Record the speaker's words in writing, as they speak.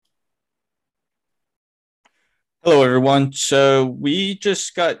Hello, everyone. So we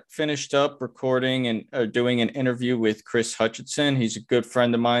just got finished up recording and doing an interview with Chris Hutchinson. He's a good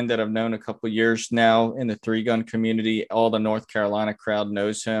friend of mine that I've known a couple of years now in the three gun community. All the North Carolina crowd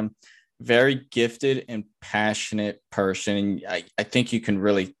knows him. Very gifted and passionate person. And I think you can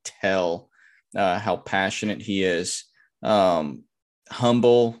really tell how passionate he is. Um,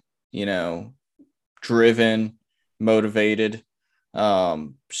 Humble, you know, driven, motivated.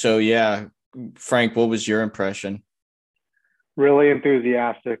 So yeah, Frank, what was your impression? Really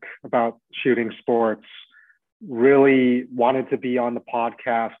enthusiastic about shooting sports, really wanted to be on the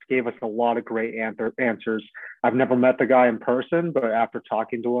podcast, gave us a lot of great answers. I've never met the guy in person, but after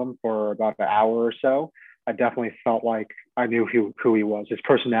talking to him for about an hour or so, I definitely felt like I knew who he was. His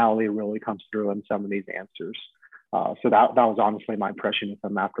personality really comes through in some of these answers. So that was honestly my impression of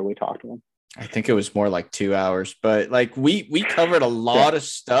him after we talked to him. I think it was more like 2 hours, but like we covered a Yeah, lot of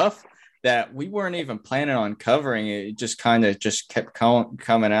stuff that we weren't even planning on covering. It just kind of just kept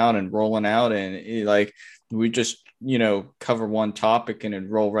coming out and rolling out, and like we just cover one topic and then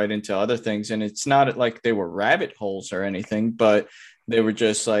roll right into other things. And it's not like they were rabbit holes or anything, but they were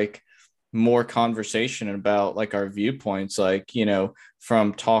just like more conversation about like our viewpoints, like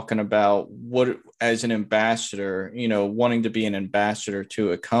from talking about what as an ambassador, wanting to be an ambassador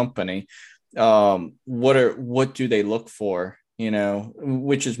to a company, what do they look for,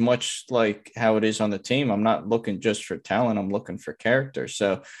 which is much like how it is on the team. I'm not looking just for talent, I'm looking for character.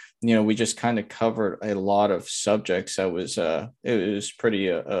 So we just kind of covered a lot of subjects that was it was pretty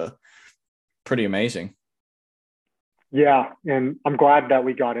amazing. yeah, and I'm glad that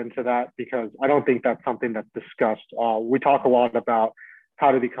we got into that because I don't think that's something that's discussed. We talk a lot about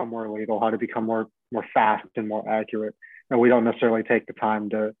how to become more lethal, how to become more fast and more accurate, and we don't necessarily take the time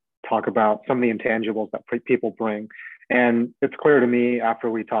to talk about some of the intangibles that people bring. And it's clear to me after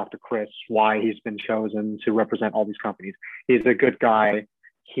we talked to Chris why he's been chosen to represent all these companies. He's a good guy.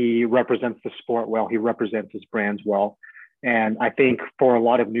 He represents the sport well. He represents his brands well. And I think for a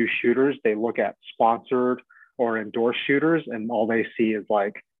lot of new shooters, they look at sponsored or endorsed shooters and all they see is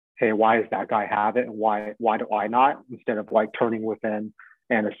like, hey, why does that guy have it and why do I not? Instead of like turning within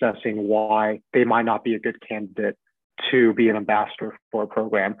and assessing why they might not be a good candidate to be an ambassador for a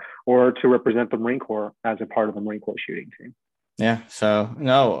program or to represent the Marine Corps as a part of the Marine Corps shooting team. Yeah, so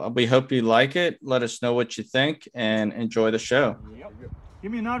no, we hope you like it. Let us know what you think and enjoy the show. Yep.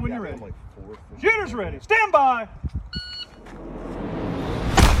 Give me a nod when you're ready. Shooters ready. Stand by.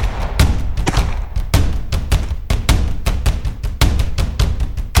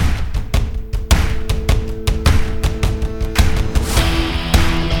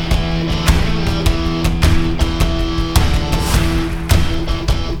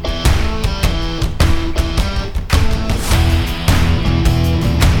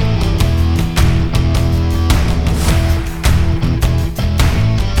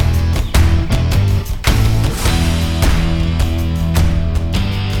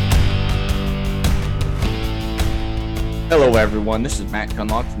 Hello, everyone. This is Matt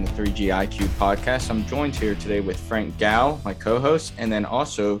Kunlock from the 3G IQ podcast. I'm joined here today with Frank Gow, my co-host, and then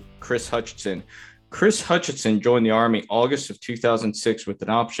also Chris Hutchinson. Chris Hutchinson joined the Army August of 2006 with an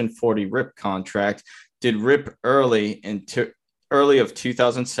option 40 RIP contract, did RIP early of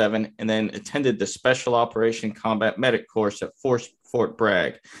 2007, and then attended the Special Operation Combat Medic course at Fort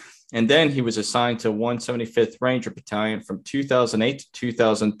Bragg. And then he was assigned to 175th Ranger Battalion from 2008 to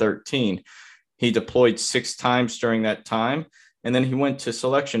 2013. He deployed 6 times during that time, and then he went to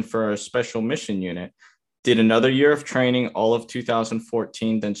selection for a special mission unit. Did another year of training all of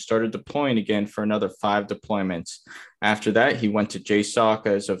 2014, then started deploying again for another 5 deployments. After that, he went to JSOC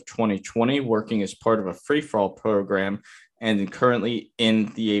as of 2020, working as part of a free-for-all program and currently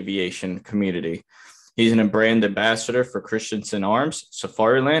in the aviation community. He's an brand ambassador for Christensen Arms,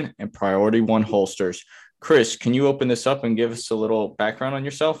 Safariland, and Priority One Holsters. Chris, can you open this up and give us a little background on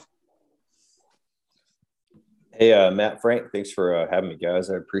yourself? Hey, Matt, Frank, thanks for having me, guys.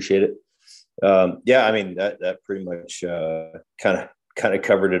 I appreciate it. Yeah, I mean that pretty much kind of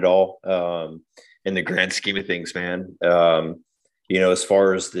covered it all in the grand scheme of things, man. As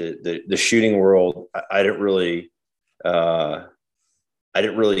far as the shooting world, I didn't really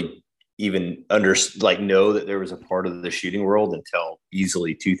even know that there was a part of the shooting world until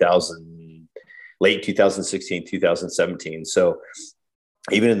easily 2000, late 2016, 2017. So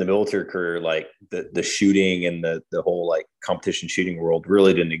even in the military career, like the shooting and the whole like competition shooting world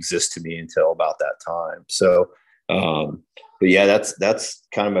really didn't exist to me until about that time. So, but yeah, that's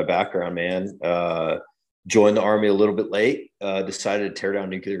kind of my background, man. Joined the Army a little bit late, decided to tear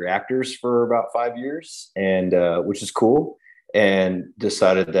down nuclear reactors for about 5 years, and which is cool. And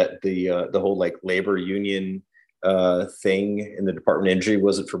decided that the whole like labor union thing in the Department of Energy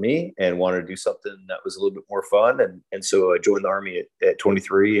wasn't for me, and wanted to do something that was a little bit more fun. And so I joined the Army at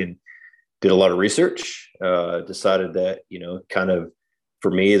 23 and did a lot of research. Decided that, kind of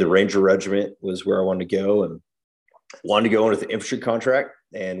for me, the Ranger Regiment was where I wanted to go, and wanted to go into the infantry contract,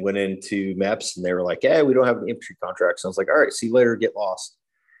 and went into MEPS, and they were like, "Yeah, we don't have an infantry contract." So I was like, "All right, see you later, get lost."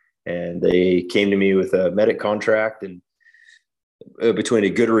 And they came to me with a medic contract, and between a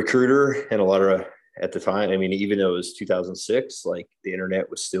good recruiter and a lot of, at the time, I mean, even though it was 2006, like the internet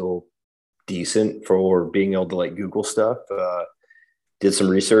was still decent for being able to like Google stuff. Did some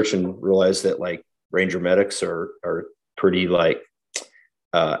research and realized that like Ranger medics are pretty like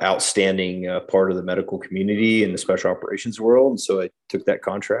outstanding part of the medical community in the special operations world. And so I took that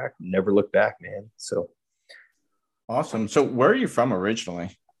contract and never looked back, man. So awesome. So where are you from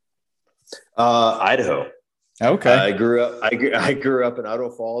originally? Idaho. Okay. I grew up in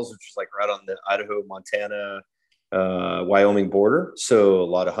Idaho Falls, which is like right on the Idaho, Montana, Wyoming border. So a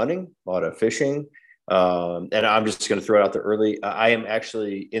lot of hunting, a lot of fishing. And I'm just going to throw it out there early. I am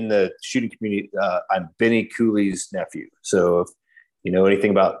actually in the shooting community. I'm Benny Cooley's nephew. So if you know anything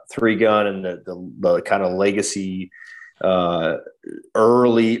about 3-gun and the kind of legacy,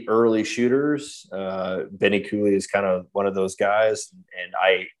 early shooters, Benny Cooley is kind of one of those guys. And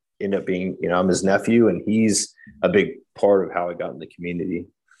I end up being, I'm his nephew, and he's a big part of how I got in the community.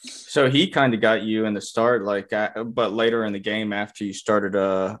 So he kind of got you in the start, but later in the game after you started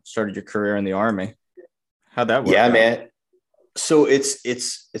your career in the Army. How'd that work? Yeah, out? man. So it's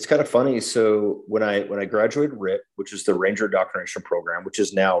kind of funny. So when I graduated RIP, which is the Ranger Indoctrination Program, which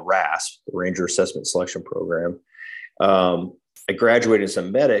is now RASP, the Ranger Assessment Selection Program, I graduated as a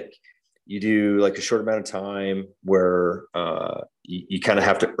medic. You do like a short amount of time where you kind of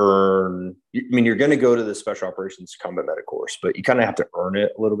have to earn. I mean, you're going to go to the Special Operations Combat Medic course, but you kind of have to earn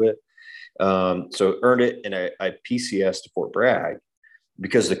it a little bit. So earned it, and I PCS to Fort Bragg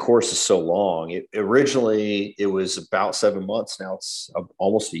because the course is so long. Originally it was about 7 months. Now it's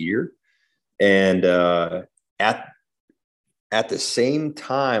almost a year. And at the same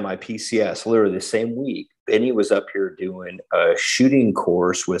time I PCS, literally the same week, Benny was up here doing a shooting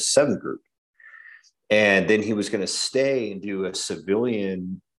course with 7th Group. And then he was going to stay and do a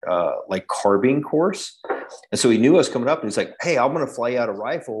civilian like carbine course. And so he knew I was coming up, and he's like, "Hey, I'm going to fly you out a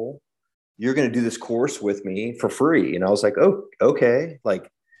rifle. You're going to do this course with me for free." And I was like, "Oh, okay." Like,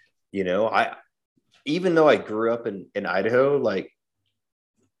 even though I grew up in Idaho, like,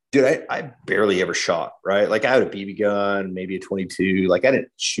 dude, I barely ever shot, right? Like I had a BB gun, maybe a 22. Like I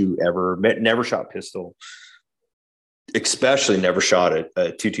didn't shoot ever, never shot pistol, especially never shot a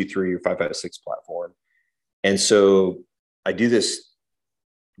 223 or 5.56 platform. And so I do this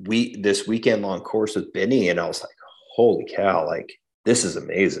weekend long course with Benny, and I was like, holy cow, like this is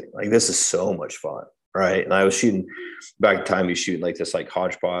amazing. Like this is so much fun. Right. And I was shooting back at the time, he was shooting like this, like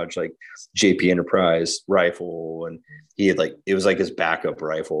hodgepodge, like JP Enterprise rifle. And he had it was like his backup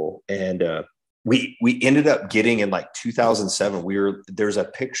rifle. And we ended up getting in like 2007, there's a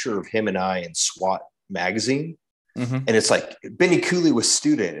picture of him and I in SWAT magazine. Mm-hmm. And it's like Benny Cooley was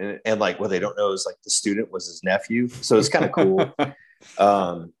student, and like what they don't know is like the student was his nephew. So it's kind of cool.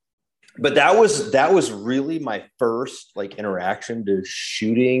 But that was really my first like interaction to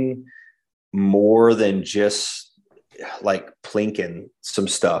shooting more than just like plinking some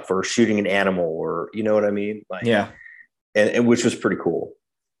stuff or shooting an animal, or you know what I mean? Like, yeah. And which was pretty cool.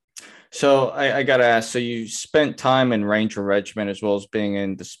 So I got to ask, so you spent time in Ranger Regiment as well as being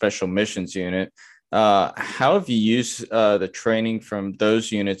in the Special Missions Unit. How have you used the training from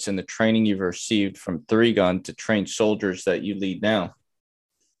those units and the training you've received from 3-gun to train soldiers that you lead now?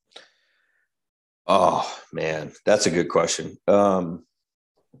 Oh man, that's a good question. I'll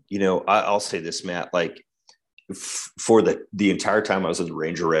say this, Matt, like for the entire time I was in the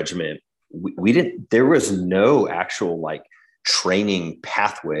Ranger Regiment, there was no actual like training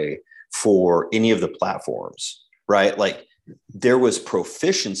pathway for any of the platforms, right? Like there was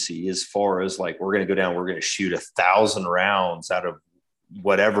proficiency as far as like, we're going to go down, we're going to shoot 1,000 rounds out of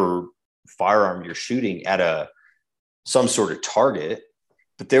whatever firearm you're shooting at some sort of target.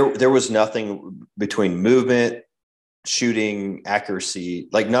 But there was nothing between movement, shooting, accuracy,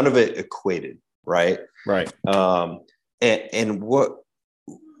 like none of it equated. Right. Right. And what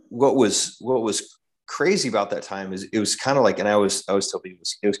was crazy about that time is it was kind of like, and I always tell people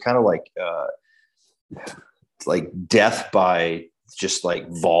it was kind of like death by just like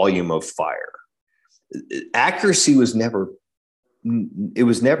volume of fire. Accuracy was never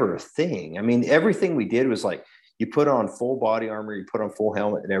a thing. I mean, everything we did was like, you put on full body armor, you put on full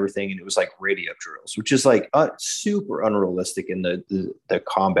helmet and everything. And it was like radio drills, which is like super unrealistic in the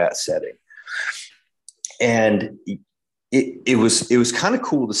combat setting. And it was kind of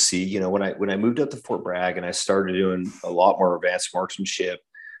cool to see, you know, when I moved up to Fort Bragg and I started doing a lot more advanced marksmanship,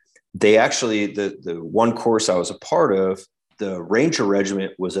 they actually, the one course I was a part of, the Ranger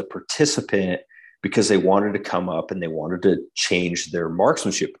Regiment was a participant because they wanted to come up and they wanted to change their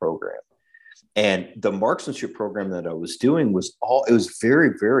marksmanship program. And the marksmanship program that I was doing it was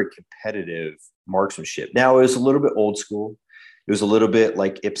very, very competitive marksmanship. Now it was a little bit old school. It was a little bit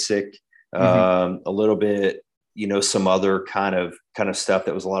like IPSC, a little bit, you know, some other kind of stuff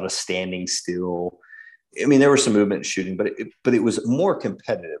that was a lot of standing still. I mean, there was some movement and shooting, but it was more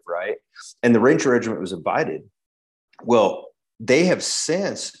competitive, right? And the Ranger Regiment was invited. Well, they have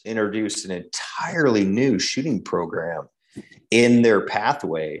since introduced an entirely new shooting program in their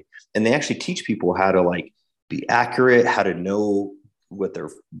pathway, and they actually teach people how to like be accurate, how to know what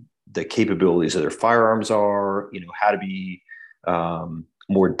the capabilities of their firearms are, you know, how to be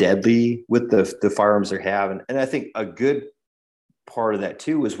more deadly with the firearms they have. And I think a good part of that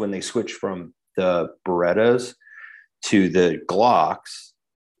too was when they switched from the Berettas to the Glocks.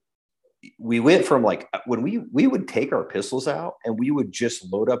 We went from like when we would take our pistols out and we would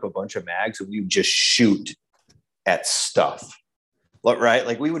just load up a bunch of mags and we would just shoot at stuff, right?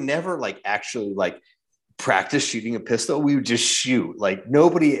 Like we would never like actually like practice shooting a pistol. We would just shoot. Like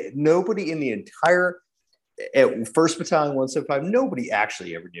nobody in the entire at 1st Battalion 175, nobody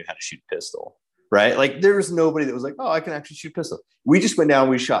actually ever knew how to shoot a pistol, right? Like there was nobody that was like, oh, I can actually shoot a pistol. We just went down,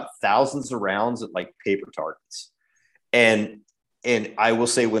 we shot thousands of rounds at like paper targets. And I will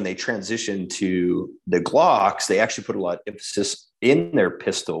say when they transitioned to the Glocks, they actually put a lot of emphasis in their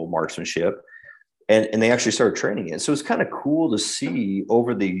pistol marksmanship, and they actually started training it. So it's kind of cool to see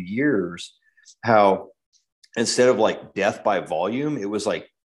over the years how instead of like death by volume, it was like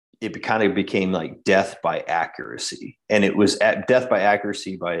it kind of became like death by accuracy. And it was at death by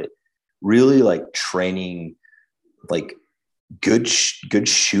accuracy by really like training like good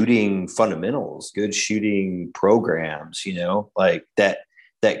shooting fundamentals, good shooting programs, you know, like that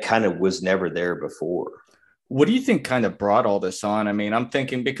kind of was never there before. What do you think kind of brought all this on? I mean, I'm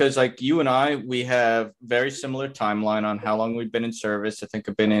thinking because like you and I, we have very similar timeline on how long we've been in service. I think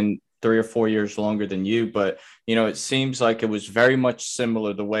I've been in 3 or 4 years longer than you, but, you know, it seems like it was very much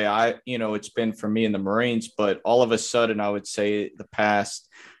similar the way it's been for me in the Marines, but all of a sudden I would say the past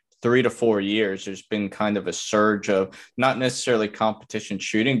 3 to 4 years, there's been kind of a surge of not necessarily competition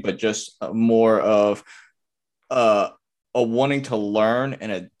shooting, but just more of a wanting to learn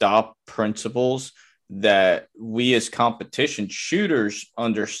and adopt principles that we as competition shooters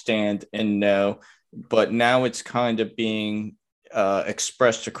understand and know, but now it's kind of being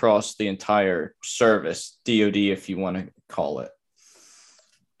expressed across the entire service, DoD, if you want to call it.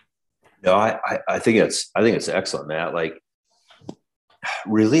 No, I think it's excellent, Matt. Like,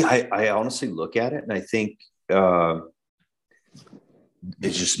 really, I honestly look at it and I think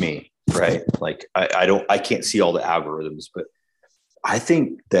it's just me, right? Like, I can't see all the algorithms, but I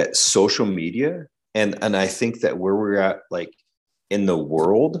think that social media and I think that where we're at, like in the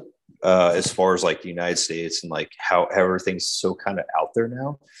world, as far as like the United States and like how everything's so kind of out there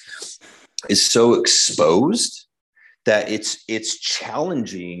now, is so exposed that it's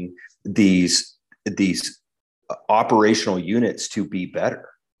challenging these operational units to be better,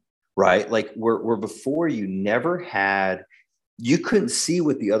 right? Like where before you couldn't see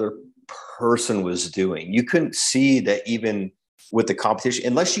what the other person was doing. You couldn't see that even with the competition,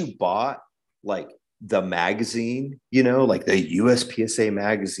 unless you bought like the magazine, you know, like the USPSA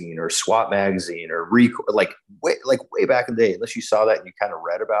magazine or SWAT magazine or way back in the day, unless you saw that and you kind of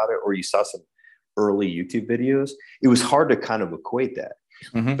read about it or you saw some early YouTube videos, it was hard to kind of equate that.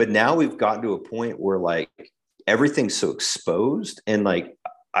 Mm-hmm. But now we've gotten to a point where like everything's so exposed and like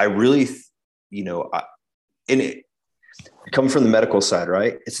I really, you know, coming from the medical side,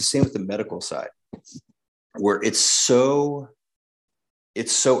 right? It's the same with the medical side where it's so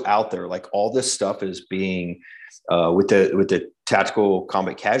out there. Like all this stuff is being with the Tactical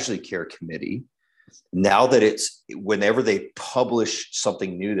Combat Casualty Care Committee. Now that it's whenever they publish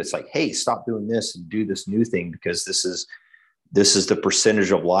something new, that's like, hey, stop doing this and do this new thing because this is the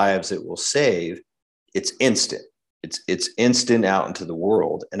percentage of lives it will save. It's instant. It's instant out into the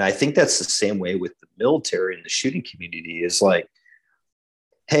world. And I think that's the same way with the military and the shooting community is like,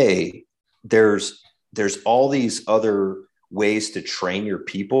 hey, there's all these other ways to train your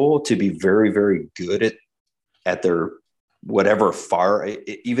people to be very, very good at their whatever fire,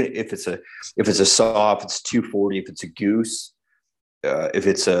 even if it's a saw, if it's 240, if it's a goose, if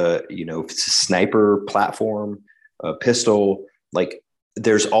it's a sniper platform, a pistol, like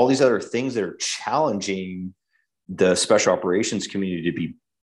there's all these other things that are challenging the special operations community to be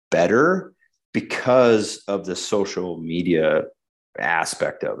better because of the social media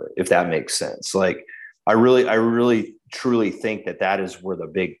aspect of it, if that makes sense. Like, I really truly think that is where the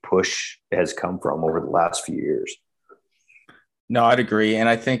big push has come from over the last few years. No, I'd agree. And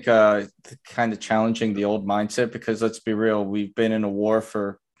I think kind of challenging the old mindset, because let's be real, we've been in a war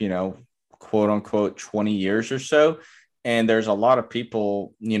for, quote unquote, 20 years or so. And there's a lot of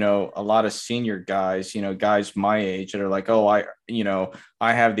people, a lot of senior guys, guys my age that are like, oh, I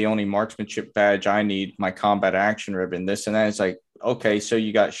have the only marksmanship badge I need, my combat action ribbon, this and that. It's like, okay, so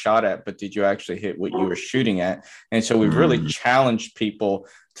you got shot at, but did you actually hit what you were shooting at? And so we've really challenged people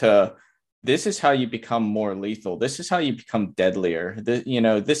to, this is how you become more lethal. This is how you become deadlier.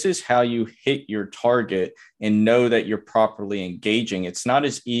 This is how you hit your target and know that you're properly engaging. It's not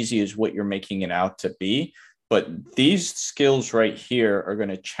as easy as what you're making it out to be, but these skills right here are going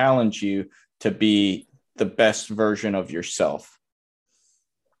to challenge you to be the best version of yourself.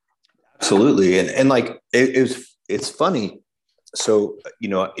 Absolutely. And like, it's funny. So,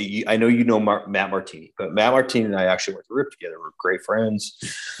 I know Matt Martini, but Matt Martini and I actually went to RIP together. We're great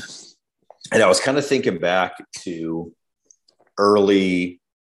friends. And I was kind of thinking back to early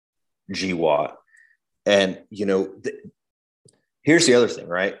GWOT. And, here's the other thing,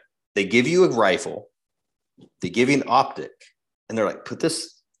 right? They give you a rifle, they give you an optic, and they're like, put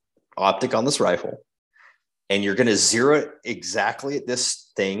this optic on this rifle, and you're going to zero it exactly at this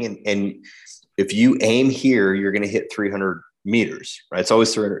thing. And if you aim here, you're going to hit 300 meters, right? It's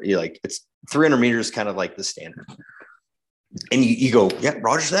always 300, it's 300 meters, kind of like the standard. And you go, yeah,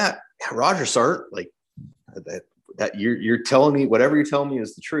 Roger that. Yeah, Roger, sir. Like that you're telling me, whatever you're telling me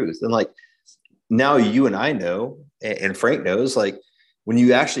is the truth. And like, now you and I know, and Frank knows, like, when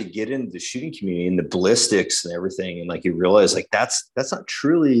you actually get into the shooting community and the ballistics and everything, and like, you realize like, that's not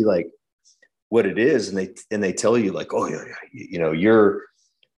truly like what it is. And they tell you like, oh yeah, you're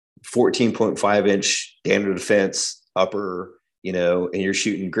 14.5 inch standard defense upper, and you're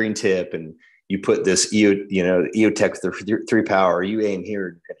shooting green tip, and you put this EOTech 3 power, you aim here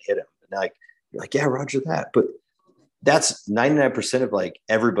and hit him. And like, you're like, yeah, Roger that. But that's 99% of like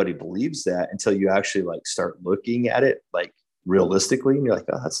everybody believes that until you actually like start looking at it like realistically, and you're like,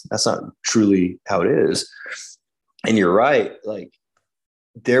 oh, that's not truly how it is. And you're right. Like,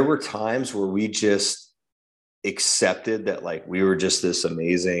 there were times where we just accepted that like we were just this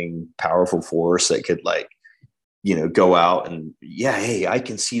amazing, powerful force that could like, go out and yeah, hey, I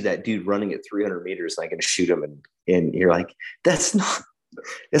can see that dude running at 300 meters and I can shoot him. And you're like, it's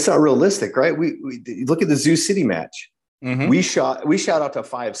not realistic, right? We look at the Zoo City match. Mm-hmm. We shot out to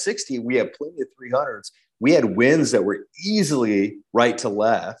 560. We had plenty of 300s. We had winds that were easily right to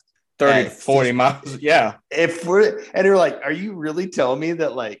left, 30 to 40 miles. Yeah. And you're like, are you really telling me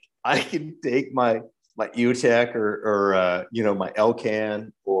that like I can take my EOTech or my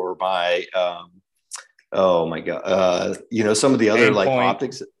Elcan or my oh my God, some of the other like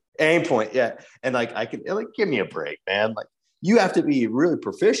optics, aim point, yeah, and like I can like, give me a break, man. Like, you have to be really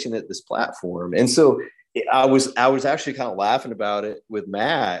proficient at this platform. And so I was actually kind of laughing about it with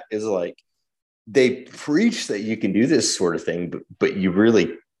Matt. Is like, they preach that you can do this sort of thing, but you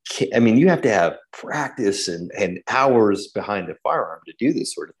really can't. I mean, you have to have practice and hours behind a firearm to do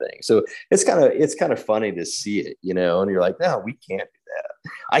this sort of thing. So it's kind of funny to see it, and you're like, no, we can't do that.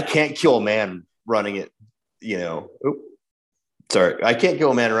 I can't kill a man running it, I can't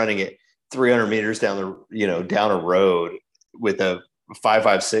kill a man running it 300 meters down a road with a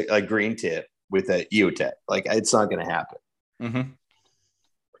 5.56 a green tip with a EOTech. Like, it's not going to happen. Mm-hmm.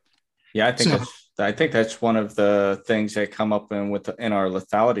 Yeah, I think that's one of the things that come up in our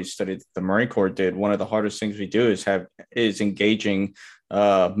lethality study that the Marine Corps did. One of the hardest things we do is engaging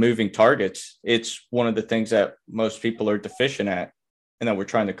moving targets. It's one of the things that most people are deficient at and that we're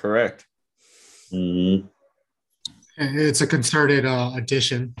trying to correct. Mm-hmm. It's a concerted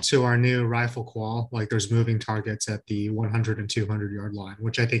addition to our new rifle qual. Like, there's moving targets at the 100 and 200 yard line,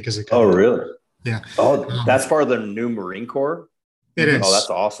 which I think is a good. Oh, really? Yeah. Oh, that's part of the new Marine Corps? It is. Oh, that's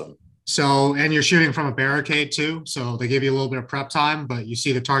awesome. So, and you're shooting from a barricade too. So they give you a little bit of prep time, but you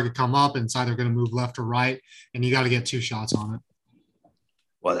see the target come up and it's either going to move left or right, and you got to get 2 shots on it.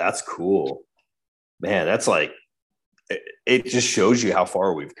 Well, that's cool, man. That's like, it just shows you how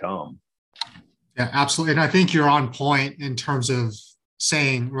far we've come. Yeah, absolutely. And I think you're on point in terms of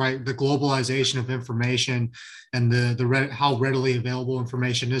saying, right, the globalization of information and how readily available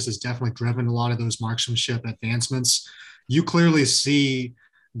information is definitely driven a lot of those marksmanship advancements. You clearly see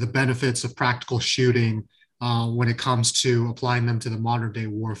the benefits of practical shooting when it comes to applying them to the modern day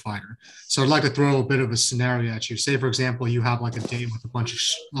warfighter. So I'd like to throw a bit of a scenario at you. Say, for example, you have like a day with a bunch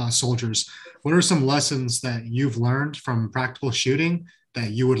of soldiers. What are some lessons that you've learned from practical shooting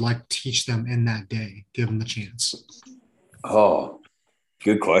that you would like to teach them in that day, given the chance? Oh,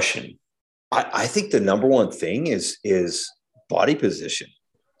 good question. I think the number one thing is body position.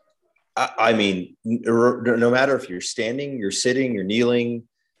 I mean, no matter if you're standing, you're sitting, you're kneeling,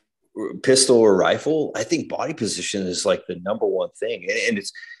 pistol or rifle, I think body position is like the number one thing. And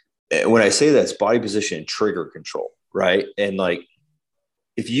it's, when I say that, it's body position and trigger control, right? And like,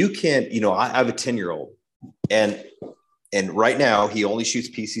 if you can't, I have a 10-year-old and right now he only shoots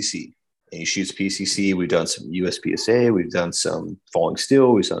PCC. And he shoots PCC. We've done some USPSA. We've done some falling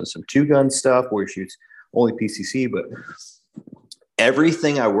steel. We've done some 2-gun stuff where he shoots only PCC. But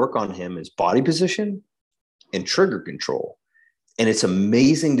everything I work on him is body position and trigger control. And it's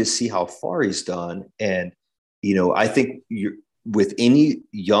amazing to see how far he's done. And, I think with any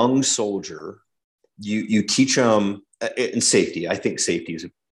young soldier, you teach them in safety. I think safety is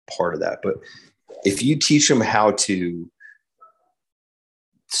a part of that. But if you teach them how to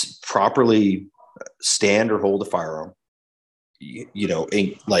properly stand or hold a firearm,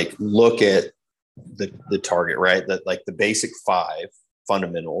 and like look at the target, right? That like the basic 5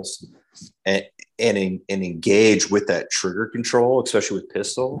 fundamentals and engage with that trigger control, especially with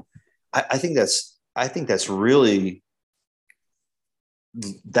pistol. I think that's really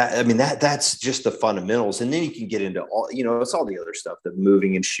that. I mean, that's just the fundamentals. And then you can get into all, it's all the other stuff, the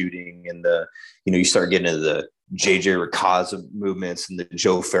moving and shooting and you start getting into the JJ Rakaza movements and the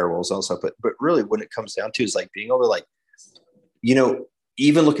Joe Farwells and all stuff. But really when it comes down to is like being able to like,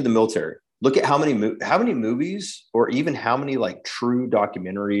 even look at the military, look at how many movies or even how many like true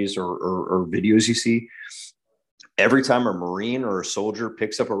documentaries or videos you see. Every time a Marine or a soldier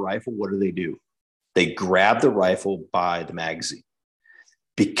picks up a rifle, what do? They grab the rifle by the magazine,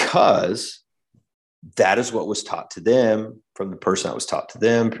 because that is what was taught to them from the person that was taught to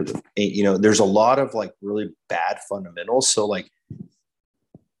them. There's a lot of like really bad fundamentals. So like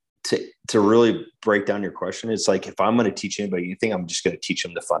to really break down your question, it's like, if I'm going to teach anybody anything, I'm just going to teach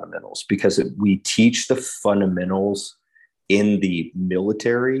them the fundamentals, because we teach the fundamentals in the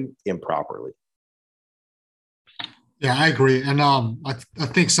military improperly. Yeah, I agree. And I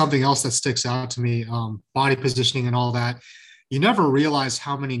think something else that sticks out to me, body positioning and all that, you never realize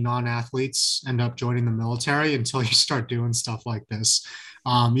how many non-athletes end up joining the military until you start doing stuff like this.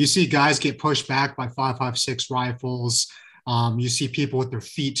 You see guys get pushed back by 5.56 rifles. You see people with their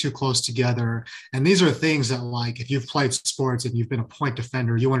feet too close together. And these are things that, like, if you've played sports and you've been a point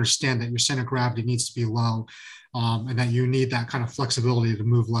defender, you understand that your center of gravity needs to be low, and that you need that kind of flexibility to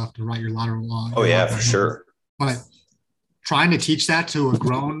move left and right, your lateral. Oh, yeah, for sure. But trying to teach that to a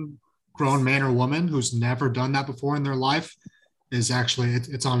grown man or woman who's never done that before in their life is actually,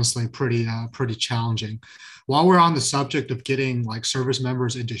 it's honestly pretty challenging. While we're on the subject of getting like service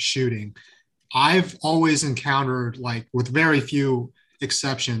members into shooting, I've always encountered, like with very few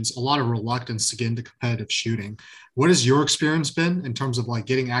exceptions, a lot of reluctance to get into competitive shooting. What has your experience been in terms of like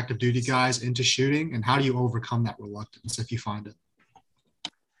getting active duty guys into shooting, and how do you overcome that reluctance if you find it?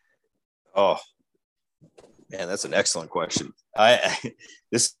 Oh man, that's an excellent question.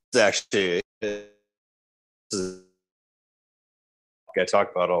 This is actually, I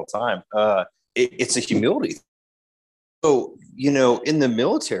talk about all the time. It's a humility. So, in the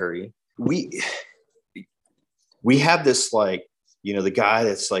military, we have this, like, the guy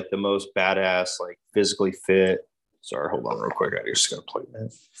that's like the most badass, like physically fit. Sorry, hold on real quick. I just going to plug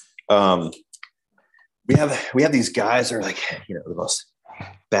that. We have these guys that are like, the most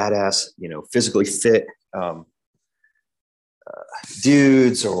badass, physically fit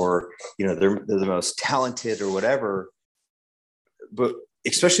dudes, or, they're the most talented or whatever. But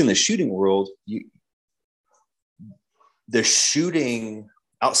especially in the shooting world, the shooting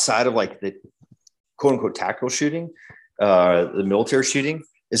outside of like the quote unquote tactical shooting, the military shooting,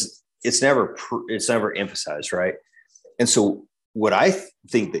 it's never emphasized, right? And so what I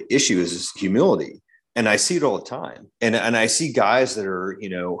think the issue is humility, and I see it all the time. And I see guys that are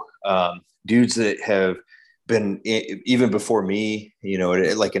dudes that have been even before me,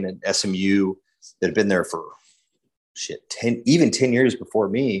 like in an SMU, that have been there for 10 years before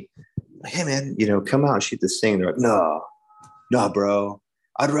me. Like, hey man, come out and shoot this thing. They're like, no, bro.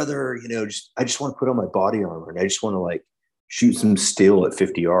 I'd rather, I just want to put on my body armor and I just want to like shoot some steel at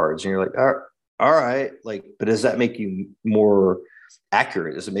 50 yards. And you're like, all right. Like, but does that make you more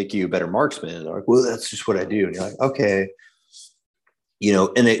accurate? Does it make you a better marksman? And they're like, well, that's just what I do. And you're like, okay.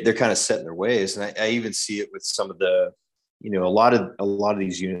 And they're kind of set in their ways. And I even see it with some of the, a lot of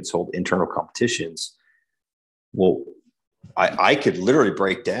these units hold internal competitions. Well, I could literally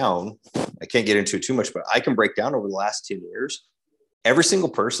break down. I can't get into it too much, but I can break down over the last 10 years, every single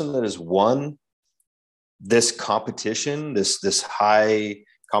person that has won this competition, this high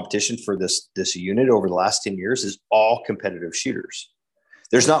competition for this unit over the last 10 years is all competitive shooters.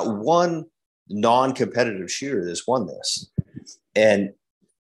 There's not one non-competitive shooter that's won this. And,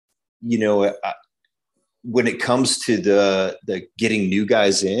 you know, when it comes to the getting new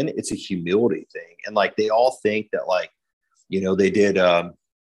guys in, it's a humility thing. And like, they all think that, like, you know, they did, and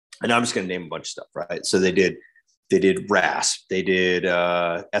I'm just going to name a bunch of stuff, right? So they did RASP, they did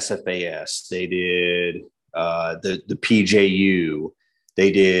SFAS, they did the PJU,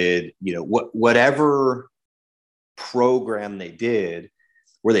 they did, you know, whatever program they did,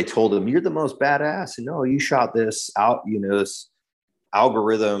 where they told them, you're the most badass, and no, you shot this out, you know, this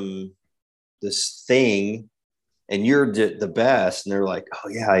algorithm, this thing, and you're the best. And they're like, oh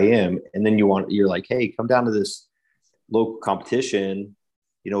yeah, I am. And then you're like, hey, come down to this local competition,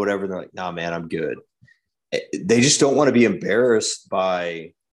 you know, whatever. And they're like, nah, man, I'm good. They just don't want to be embarrassed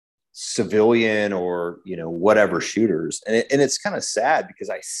by civilian or, you know, whatever shooters. And it's kind of sad, because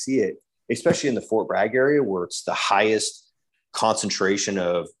I see it, especially in the Fort Bragg area, where it's the highest concentration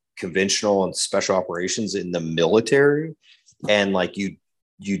of conventional and special operations in the military. And like, you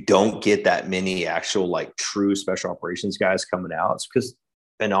don't get that many actual, like, true special operations guys coming out. It's because,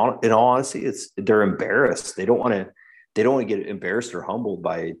 in all honesty, they're embarrassed. They don't want to get embarrassed or humbled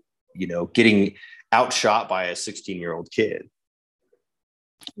by, you know, getting outshot by a 16-year-old kid.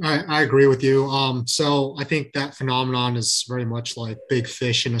 I agree with you. So I think that phenomenon is very much like big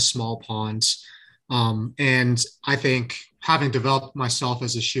fish in a small pond. And I think, having developed myself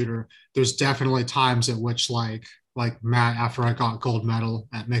as a shooter, there's definitely times at which, like Matt, after I got gold medal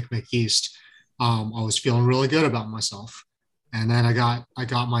at McEast, I was feeling really good about myself. And then I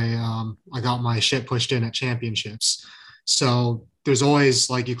got my shit pushed in at championships. So there's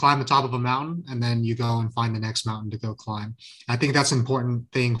always, like, you climb the top of a mountain and then you go and find the next mountain to go climb. I think that's an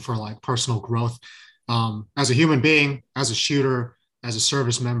important thing for, like, personal growth. As a human being, as a shooter, as a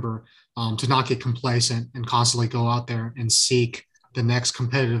service member, to not get complacent and constantly go out there and seek the next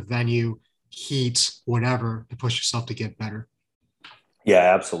competitive venue, heat, whatever, to push yourself to get better.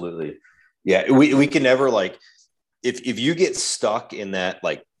 Yeah, absolutely. Yeah. We can never, like, if you get stuck in that,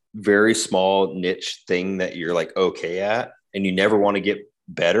 like, very small niche thing that you're, like, okay at, and you never want to get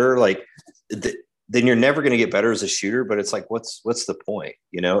better, like, then you're never going to get better as a shooter. But it's like, what's the point?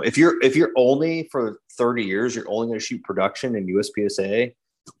 You know, if you're only, for 30 years, you're only going to shoot production and USPSA,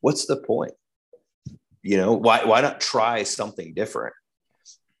 what's the point? You know, why not try something different?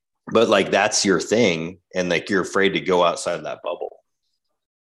 But, like, that's your thing, and, like, you're afraid to go outside of that bubble.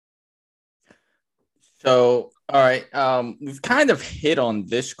 So, all right, we've kind of hit on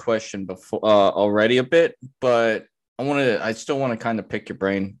this question before already a bit, but I still want to kind of pick your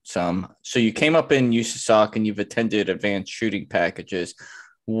brain some. So you came up in USASOC and you've attended advanced shooting packages.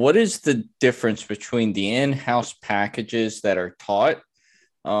 What is the difference between the in-house packages that are taught,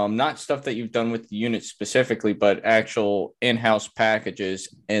 not stuff that you've done with the unit specifically, but actual in-house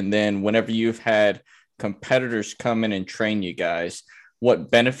packages, and then whenever you've had competitors come in and train you guys,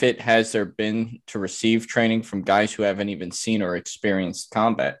 what benefit has there been to receive training from guys who haven't even seen or experienced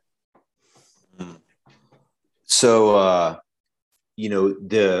combat? So, you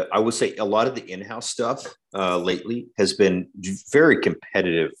know, I would say a lot of the in-house stuff lately has been very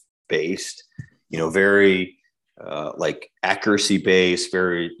competitive based, you know, very like accuracy based,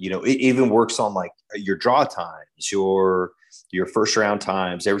 very, you know, it even works on, like, your draw times, your first round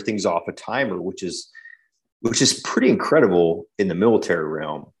times, everything's off a timer, which is pretty incredible in the military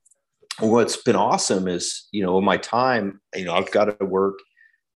realm. What's been awesome is, you know, in my time, you know, I've got to work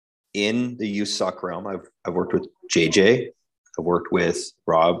in the USAC realm. I've worked with JJ, I've worked with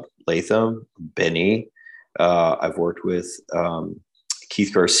Rob Latham, Benny, I've worked with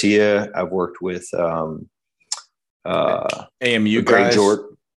Keith Garcia, I've worked with AMU guys.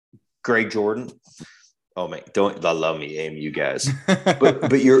 Greg Jordan. Oh man, I love me AMU guys.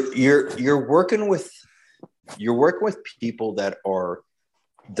 but you're working with people that are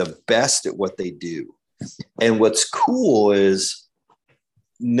the best at what they do. And what's cool is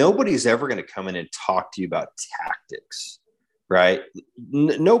nobody's ever going to come in and talk to you about tactics, right?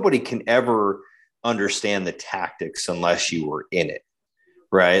 Nobody can ever understand the tactics unless you were in it,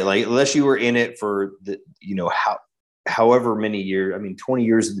 right? Like, unless you were in it for the, you know, however many years, I mean, 20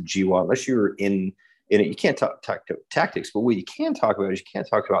 years of the GWOT, unless you were in it, you can't talk tactics. But what you can talk about is you can't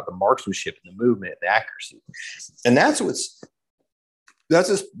talk about the marksmanship and the movement and the accuracy. And that's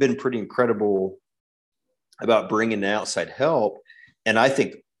just been pretty incredible about bringing outside help. And I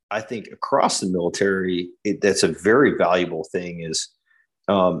think across the military, that's a very valuable thing is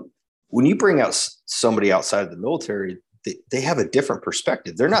when you bring out somebody outside of the military, they have a different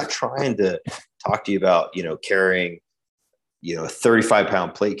perspective. They're not trying to talk to you about, carrying, a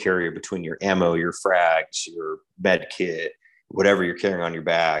 35-pound plate carrier between your ammo, your frags, your med kit, whatever you're carrying on your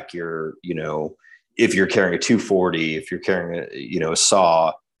back, if you're carrying a 240, if you're carrying a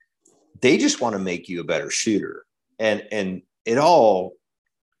saw, they just want to make you a better shooter. And it all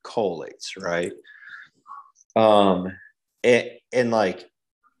collates, right? And like,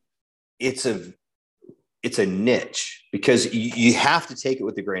 it's a niche, because you have to take it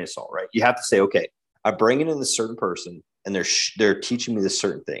with a grain of salt, right? You have to say, okay, I bring it in this certain person and they're teaching me this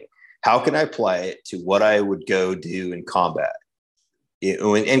certain thing. How can I apply it to what I would go do in combat?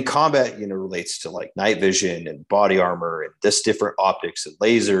 And combat, relates to like night vision and body armor and this different optics and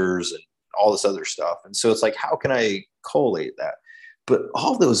lasers and all this other stuff. And so it's like, how can I collate that? But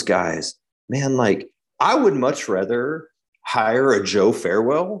all those guys, man, like, I would much rather hire a Joe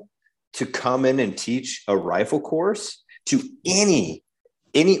Farewell to come in and teach a rifle course to any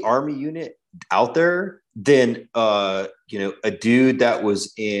Army unit out there than a dude that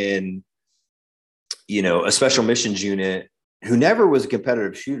was in a special missions unit who never was a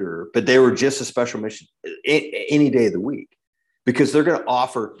competitive shooter, but they were just a special mission any day of the week, because they're going to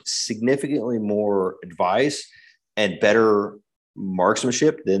offer significantly more advice and better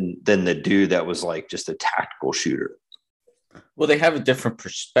marksmanship than the dude that was like just a tactical shooter. Well, they have a different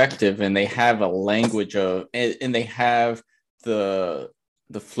perspective, and they have a language and they have the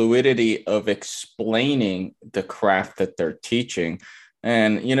fluidity of explaining the craft that they're teaching.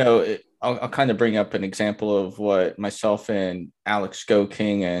 And, I'll kind of bring up an example of what myself and Alex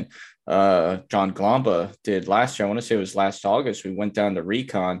Goking and John Glomba did last year. I want to say it was last August. We went down to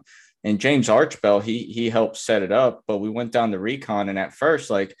Recon, and James Archbell, he helped set it up, but we went down to Recon, and at first,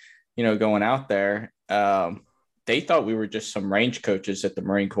 going out there, they thought we were just some range coaches at the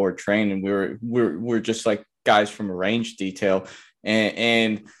Marine Corps training. We're just like guys from a range detail,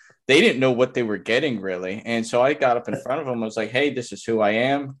 and they didn't know what they were getting really. And so I got up in front of them. I was like, hey, this is who I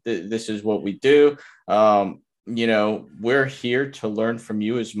am. This is what we do. We're here to learn from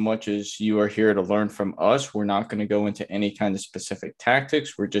you as much as you are here to learn from us. We're not going to go into any kind of specific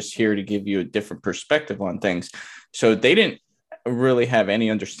tactics. We're just here to give you a different perspective on things. So they didn't really have any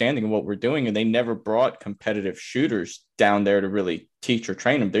understanding of what we're doing, and they never brought competitive shooters down there to really teach or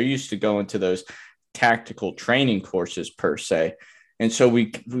train them. They're used to going to those tactical training courses per se. And so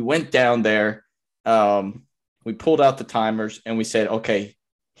we went down there, we pulled out the timers, and we said, okay,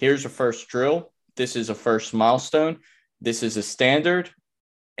 here's a first drill. This is a first milestone. This is a standard,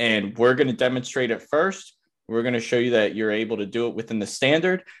 and we're going to demonstrate it first. We're going to show you that you're able to do it within the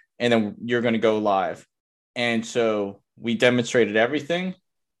standard, and then you're going to go live. And so we demonstrated everything,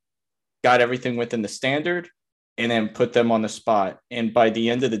 got everything within the standard, and then put them on the spot. And by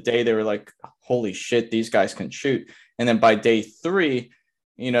the end of the day, they were like, holy shit, these guys can shoot. And then by day 3,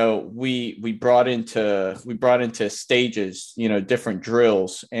 we brought into stages, different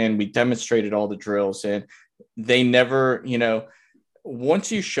drills, and we demonstrated all the drills. And they never,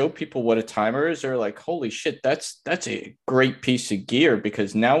 once you show people what a timer is, they're like, holy shit, that's a great piece of gear,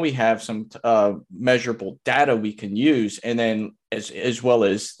 because now we have some measurable data we can use. And then as well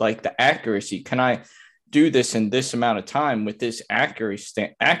as like the accuracy, can I do this in this amount of time with this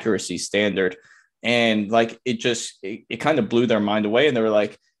accuracy standard? And like, it kind of blew their mind away. And they were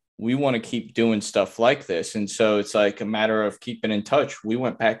like, we want to keep doing stuff like this. And so it's like a matter of keeping in touch. We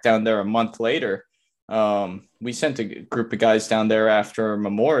went back down there a month later. We sent a group of guys down there after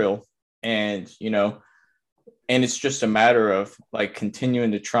Memorial, and it's just a matter of like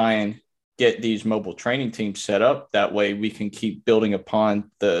continuing to try and get these mobile training teams set up. That way we can keep building upon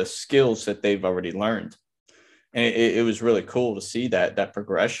the skills that they've already learned. And it was really cool to see that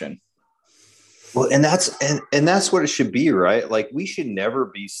progression. Well, and that's what it should be, right? Like, we should never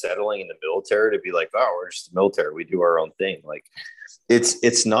be settling in the military to be like, oh, we're just the military, we do our own thing. Like,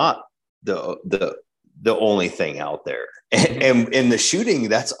 it's not the only thing out there. And in the shooting,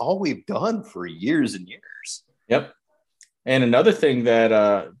 that's all we've done for years and years. Yep. And another thing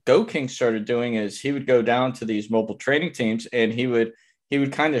that Go King started doing is he would go down to these mobile training teams, and he would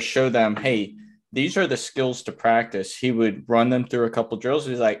kind of show them, hey, these are the skills to practice. He would run them through a couple drills.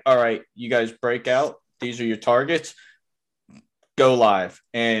 He's like, all right, you guys break out. These are your targets. Go live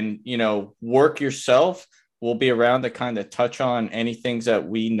and, work yourself. We'll be around to kind of touch on any things that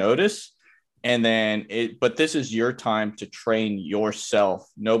we notice. And then but this is your time to train yourself.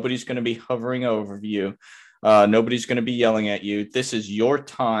 Nobody's going to be hovering over you. Nobody's going to be yelling at you. This is your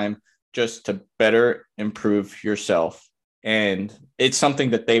time just to better improve yourself. And it's something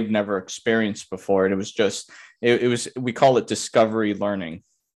that they've never experienced before. And it was just, we call it discovery learning.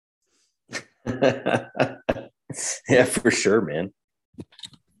 Yeah, for sure, man.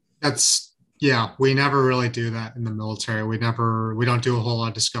 We never really do that in the military. We don't do a whole lot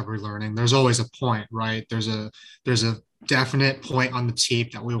of discovery learning. There's always a point, right? There's a definite point on the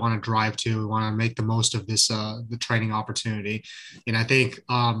teep that we want to drive to. We want to make the most of this, the training opportunity. And I think,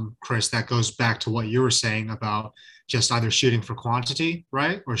 Chris, that goes back to what you were saying about just either shooting for quantity,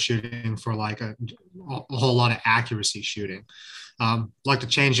 right? Or shooting for like a whole lot of accuracy shooting. Like to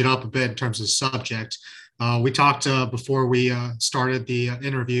change it up a bit in terms of subject. We talked before we started the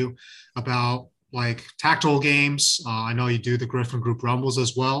interview about like tactical games. I know you do the Griffin Group Rumbles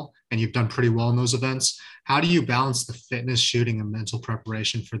as well, and you've done pretty well in those events. How do you balance the fitness, shooting, and mental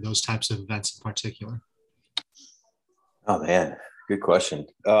preparation for those types of events in particular? Oh man, good question.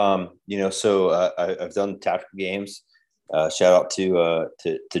 I've done tactical games. Shout out to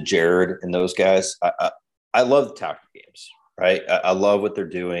Jared and those guys. I love the tactical games, right? I love what they're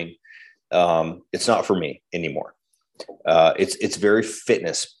doing. It's not for me anymore. It's very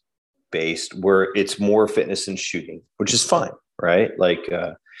fitness based, where it's more fitness than shooting, which is fine, right? Like,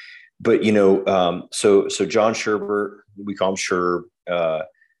 but so John Sherbert, we call him Sherb.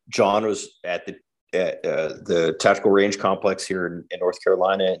 John was at the tactical range complex here in North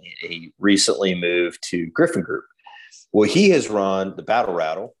Carolina, and he recently moved to Griffin Group. Well, he has run the Battle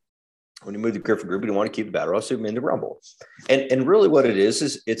Rattle. When he moved to Griffin Group, he didn't want to keep the Battle Rattle, so he moved into Rumble. And really what it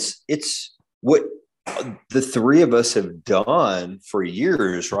is it's what the three of us have done for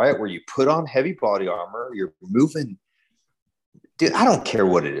years, right? Where you put on heavy body armor, you're moving, dude, I don't care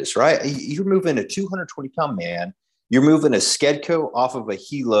what it is, right? You're moving a 220-pound man, you're moving a Skedco off of a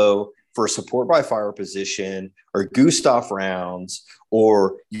helo for a support by fire position, or Gustav rounds,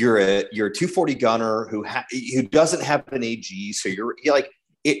 or you're a 240 gunner who doesn't have an AG, so you're like,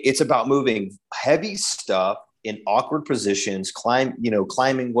 it's about moving heavy stuff in awkward positions,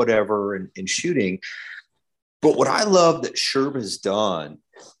 climbing whatever and shooting. But what I love that Sherb has done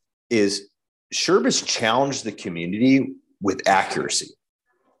is Sherb has challenged the community with accuracy.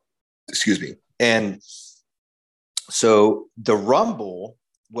 Excuse me. And so the Rumble,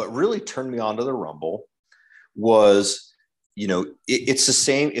 what really turned me on to the Rumble was, it's the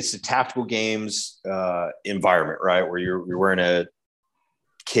same, it's the tactical games environment, right? Where you're wearing a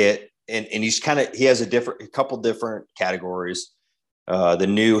kit, and he has a couple different categories. The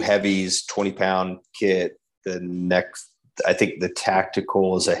new heavies 20-pound kit. The next, I think the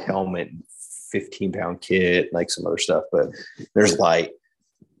tactical is a helmet 15-pound kit, like some other stuff, but there's light.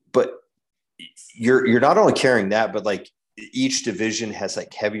 But you're not only carrying that, but like each division has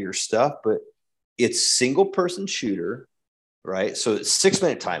like heavier stuff, but it's single person shooter, right? So it's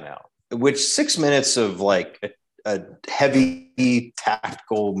 6-minute timeout, which 6 minutes of like a heavy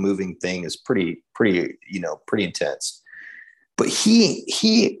tactical moving thing is pretty intense. But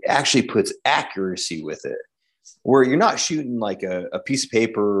he actually puts accuracy with it, where you're not shooting like a piece of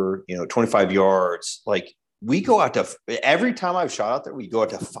paper, 25 yards. Like we go out to, every time I've shot out there, we go out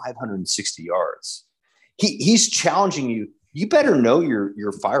to 560 yards. He's challenging you. You better know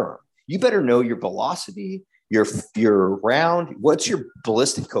your firearm. You better know your velocity, your round. What's your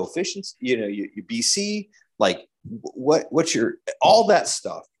ballistic coefficients? Your BC, like what's your, all that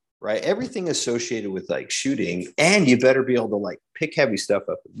stuff, right? Everything associated with like shooting, and you better be able to like pick heavy stuff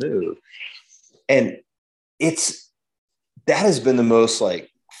up and move. And that has been the most like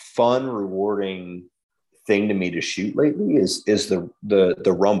fun, rewarding thing to me to shoot lately is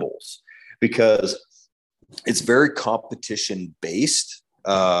the Rumbles, because it's very competition based,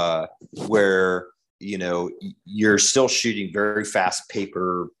 where you're still shooting very fast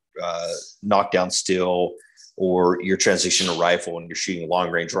paper, knockdown still, or you're transitioning to rifle and you're shooting a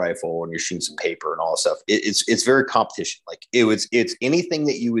long range rifle and you're shooting some paper and all that stuff. It's very competition. Like it's anything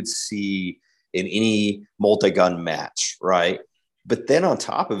that you would see in any multi-gun match, right? But then on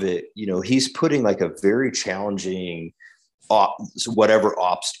top of it, he's putting like a very challenging, whatever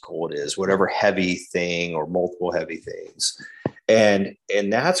obstacle it is, whatever heavy thing or multiple heavy things, and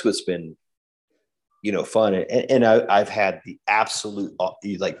that's what's been fun. And I've had the absolute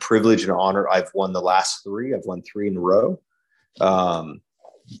like privilege and honor. I've won the last 3. I've won 3 in a row, and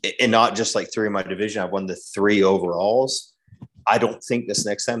not just like 3 in my division. I've won the 3 overalls. I don't think this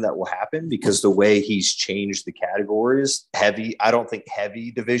next time that will happen, because the way he's changed the categories, heavy, I don't think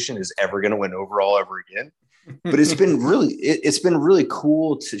heavy division is ever going to win overall ever again. But it's been really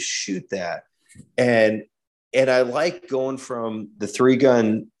cool to shoot that. And I like going from the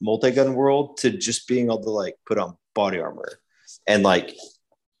 3-gun multi-gun world to just being able to like put on body armor and like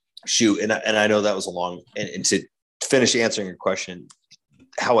shoot. And I know that was a long, and to finish answering your question,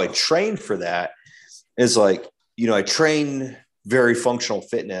 how I train for that is like, I train very functional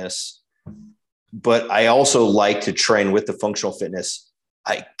fitness, but I also like to train with the functional fitness.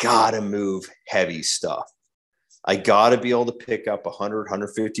 I got to move heavy stuff. I got to be able to pick up 100,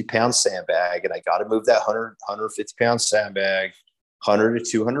 150 pound sandbag, and I got to move that 100, 150 pound sandbag 100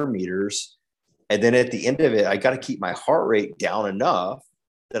 to 200 meters. And then at the end of it, I got to keep my heart rate down enough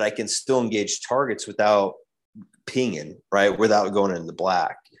that I can still engage targets without pinging, right? Without going into the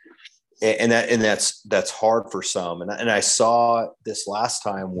black. And that's hard for some. And I saw this last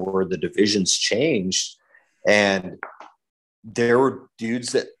time where the divisions changed, and there were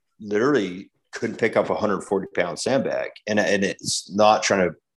dudes that literally couldn't pick up a 140 pound sandbag. And it's not trying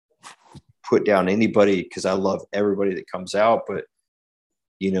to put down anybody, because I love everybody that comes out, but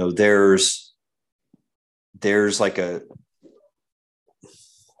you know, there's like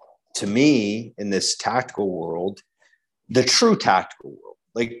to me, in this tactical world, the true tactical world,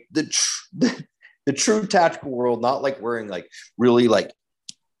 like the true tactical world, not like wearing like really like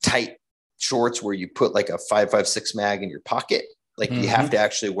tight shorts where you put like a 5.56 mag in your pocket. Like you have to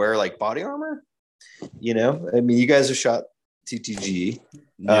actually wear like body armor, you know? I mean, you guys have shot TTG.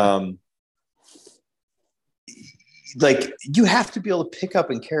 Yeah. Like you have to be able to pick up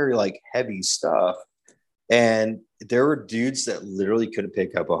and carry like heavy stuff. And there were dudes that literally couldn't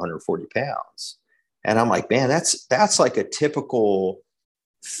pick up 140 pounds. And I'm like, man, that's like a typical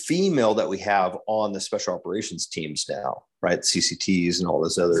female that we have on the special operations teams now, right? CCTs and all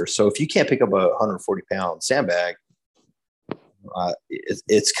this other. So if you can't pick up a 140 pound sandbag,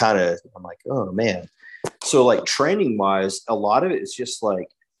 it's kind of, I'm like, oh man. So like training wise, a lot of it is just like,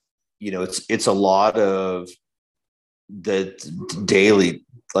 you know, it's a lot of the daily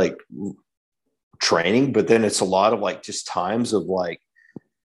like training, but then it's a lot of like just times of like,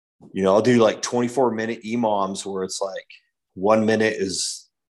 you know, I'll do like 24-minute EMOMs where it's like 1 minute is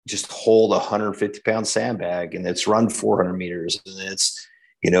just hold a 150 pound sandbag, and it's run 400 meters, and then it's,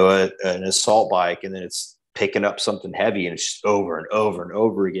 you know, an assault bike, and then it's picking up something heavy, and it's just over and over and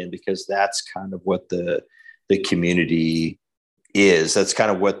over again, because that's kind of what the community is. That's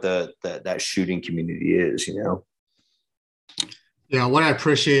kind of what that shooting community is, you know? Yeah, what I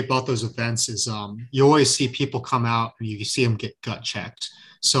appreciate about those events is you always see people come out and you see them get gut checked.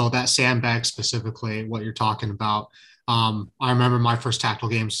 So that sandbag specifically, what you're talking about, I remember my first tactical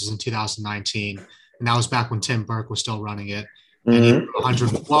games was in 2019, and that was back when Tim Burke was still running it. And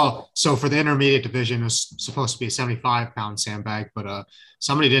 100. Well, so for the intermediate division, it was supposed to be a 75 pound sandbag, but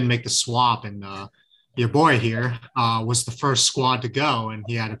somebody didn't make the swap, and your boy here was the first squad to go, and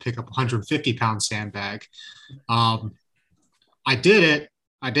he had to pick up a 150 pound sandbag. I did it.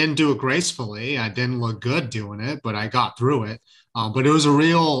 I didn't do it gracefully. I didn't look good doing it, but I got through it. But it was a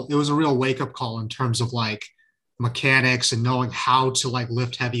real wake up call in terms of like mechanics and knowing how to like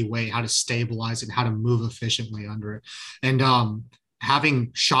lift heavy weight, how to stabilize it, how to move efficiently under it. And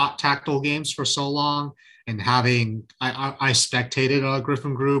having shot tactical games for so long, and having I spectated a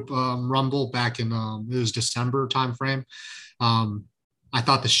Griffin Group Rumble back in it was December timeframe. I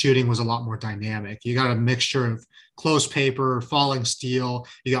thought the shooting was a lot more dynamic. You got a mixture of close paper, falling steel,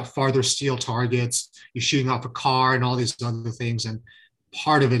 you got farther steel targets, you're shooting off a car and all these other things. And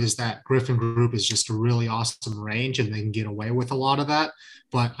part of it is that Griffin Group is just a really awesome range, and they can get away with a lot of that.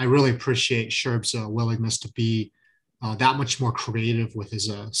 But I really appreciate Sherb's willingness to be that much more creative with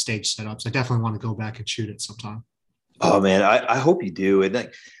his stage setups. I definitely want to go back and shoot it sometime. Oh man, I hope you do. And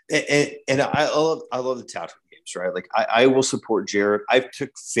I love the tactical games, right? Like I will support Jared. I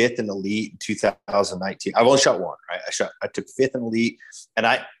took 5th in elite in 2019. I've only shot one, right? I took 5th in elite, and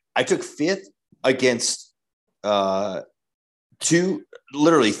I took 5th against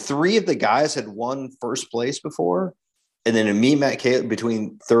literally 3 of the guys had won first place before. And then me, Matt Caleb,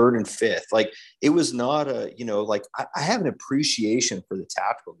 between 3rd and 5th. Like it was not a, you know, like I have an appreciation for the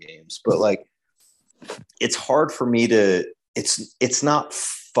tactical games, but like it's hard for me to, it's not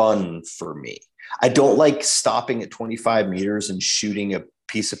fun for me. I don't like stopping at 25 meters and shooting a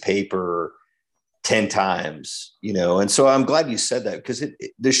piece of paper 10 times, you know? And so I'm glad you said that, because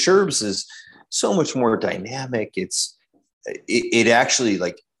the Sherbs is so much more dynamic. It actually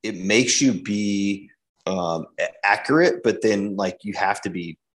like, it makes you be accurate, but then like you have to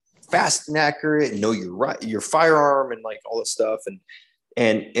be fast and accurate and know your firearm and like all that stuff.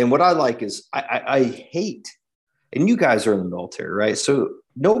 And what I like is I hate, and you guys are in the military, right? So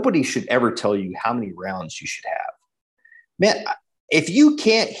nobody should ever tell you how many rounds you should have. Man, if you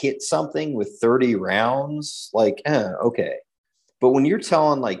can't hit something with 30 rounds, like, okay. But when you're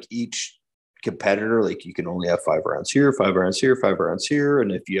telling like each competitor, like you can only have 5 rounds here, 5 rounds here, 5 rounds here.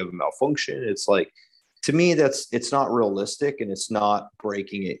 And if you have a malfunction, it's like, to me, it's not realistic, and it's not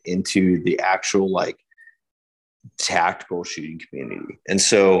breaking it into the actual like tactical shooting community. And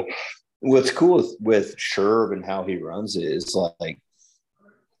so What's cool with Sherb and how he runs it is like,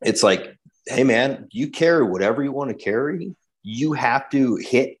 it's like, hey man, you carry whatever you want to carry. You have to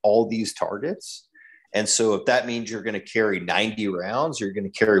hit all these targets. And so if that means you're going to carry 90 rounds, you're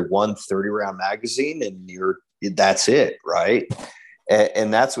going to carry one 30-round magazine, and that's it, right?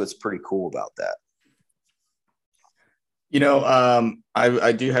 And that's what's pretty cool about that.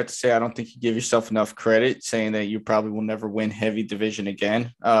 I do have to say, I don't think you give yourself enough credit saying that you probably will never win heavy division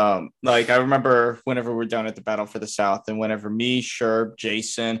again. Like I remember whenever we're down at the Battle for the South, and whenever me, Sherb,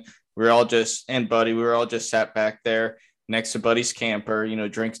 Jason, and Buddy, we were all just sat back there next to Buddy's camper,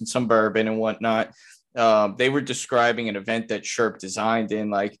 drinking some bourbon and whatnot. They were describing an event that Sherb designed, and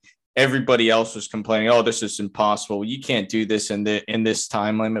like everybody else was complaining, oh, this is impossible. You can't do this in this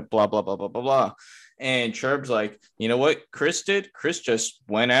time limit, blah, blah, blah, blah, blah, blah. And Sherb's like, you know what Chris did? Chris just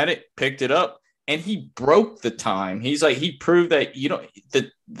went at it, picked it up, and he broke the time. He's like, he proved that,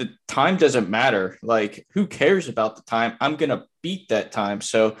 the time doesn't matter. Like, who cares about the time? I'm going to beat that time.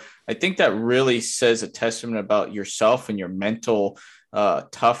 So I think that really says a testament about yourself and your mental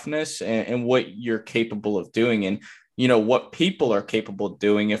toughness and what you're capable of doing. And, what people are capable of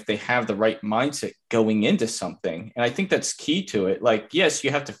doing if they have the right mindset going into something. And I think that's key to it. Like, yes, you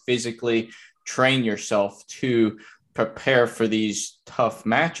have to physically train yourself to prepare for these tough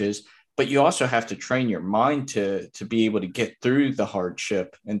matches, but you also have to train your mind to be able to get through the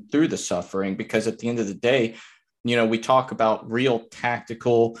hardship and through the suffering, because at the end of the day, we talk about real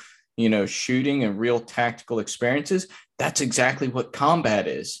tactical, shooting and real tactical experiences. That's exactly what combat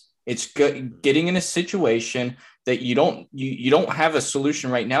is. It's getting in a situation that you don't have a solution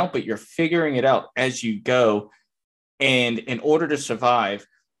right now, but you're figuring it out as you go. And in order to survive,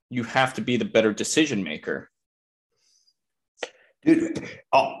 you have to be the better decision maker. Dude,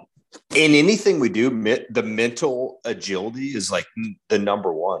 in anything we do, the mental agility is like the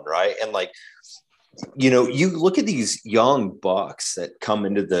number one, right? And like, you look at these young bucks that come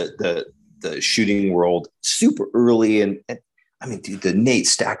into the shooting world super early. And I mean, dude, the Nate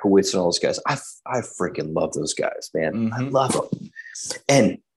Stackowitz and all those guys, I freaking love those guys, man. Mm-hmm. I love them.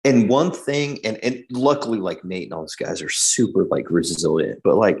 And one thing, and luckily, like Nate and all those guys are super like resilient,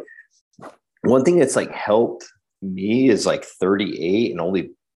 but like one thing that's like helped me is like 38 and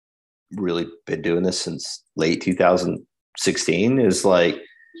only really been doing this since late 2016 is like,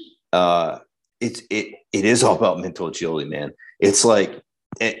 it is all about mental agility, man. It's like,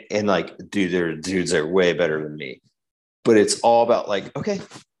 and like, dude, there are dudes that are way better than me, but it's all about like, okay,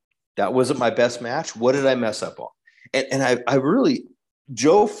 that wasn't my best match. What did I mess up on? And I really,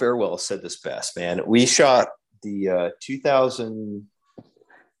 Joe Farewell said this best, man. We shot the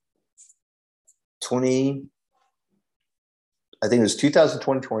 2020, I think it was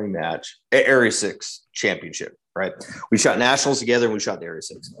 2020 match, Area 6 championship, right? We shot nationals together and we shot the Area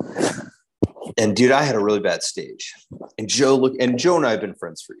 6. And dude, I had a really bad stage. And Joe and I have been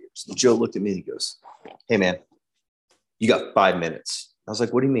friends for years. And Joe looked at me and he goes, hey man, you got 5 minutes. I was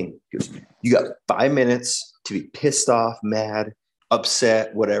like, what do you mean? He goes, you got 5 minutes to be pissed off, mad,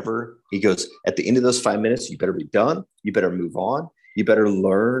 upset, whatever. He goes, at the end of those 5 minutes, you better be done. You better move on. You better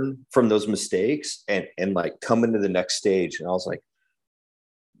learn from those mistakes and like come into the next stage. And I was like,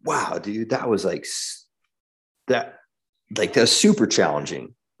 wow, dude, that was like that's super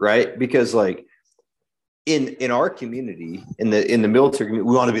challenging, right? Because like in our community, in the military community,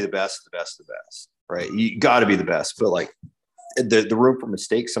 we want to be the best, right? You got to be the best, but like the room for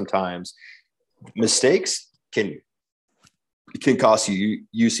mistakes, sometimes mistakes can cost you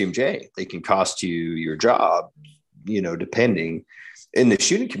UCMJ. They can cost you your job, depending. In the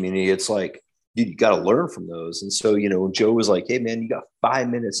shooting community, it's like, dude, you got to learn from those. And so, Joe was like, hey man, you got 5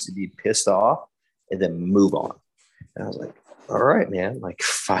 minutes to be pissed off and then move on. And I was like, all right, man, like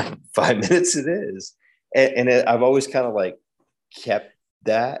five minutes it is. And I've always kind of like kept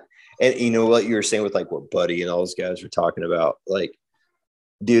that. And what you were saying with like what Buddy and all those guys were talking about, like,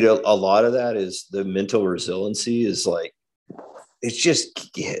 dude, a lot of that is the mental resiliency is like, it's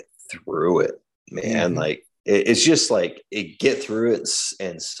just get through it, man. Mm-hmm. Like, it's just like get through it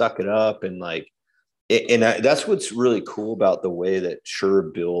and suck it up. And like, that's what's really cool about the way that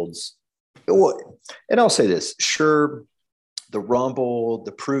Sherb builds. And I'll say this, Sherb, the Rumble,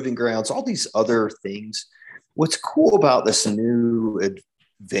 the Proving Grounds, all these other things. What's cool about this new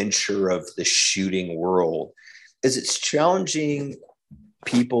adventure of the shooting world is it's challenging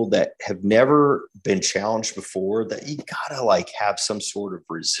people that have never been challenged before, that you gotta like have some sort of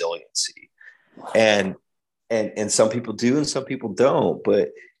resiliency. And some people do and some people don't.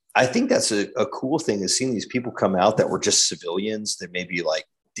 But I think that's a cool thing, is seeing these people come out that were just civilians, that maybe like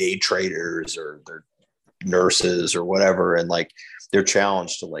day traders or they're nurses or whatever. And like, they're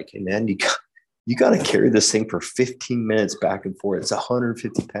challenged to like, hey man, you got to carry this thing for 15 minutes back and forth. It's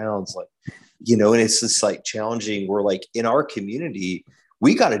 150 pounds. Like, and it's just like challenging. We're like, in our community,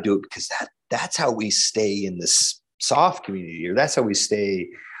 we got to do it because that's how we stay in this soft community, or that's how we stay,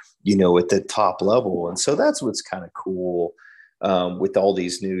 at the top level. And so that's what's kind of cool with all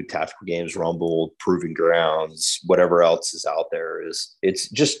these new tactical games, Rumble, Proving Grounds, whatever else is out there, is it's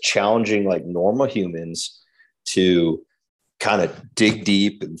just challenging like normal humans to kind of dig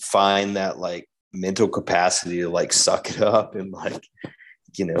deep and find that like mental capacity to like suck it up and like,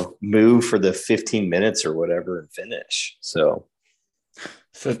 move for the 15 minutes or whatever and finish. So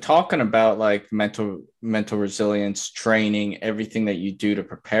talking about like mental resilience training, everything that you do to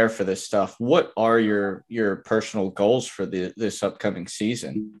prepare for this stuff, what are your personal goals for this upcoming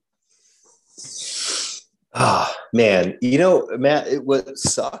season? Oh man, Matt, what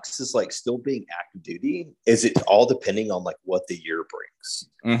sucks is like still being active duty is it all depending on like what the year brings.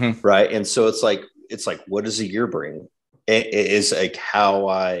 Mm-hmm. Right. And so it's like, what does a year bring? It is like how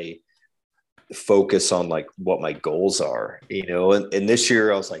I focus on like what my goals are, and this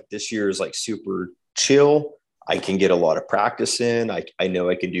year I was like, this year is like super chill. I can get a lot of practice in. I know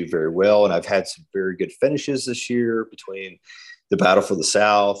I can do very well. And I've had some very good finishes this year between the Battle for the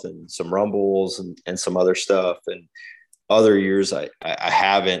South and some Rumbles and some other stuff. And other years I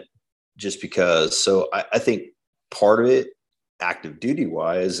haven't, just because. So I think part of it, active duty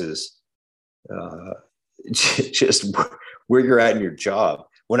wise, is just where you're at in your job.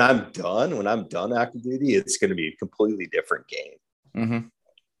 When I'm done active duty, it's going to be a completely different game. Mm-hmm.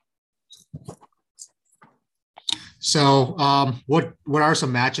 So what are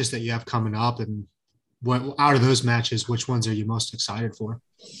some matches that you have coming up, and what out of those matches, which ones are you most excited for?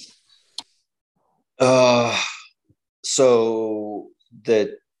 So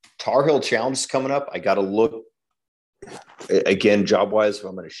the Tar Heel Challenge is coming up. I got to look again, job wise, if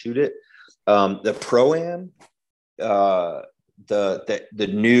I'm going to shoot it. The Pro-Am, the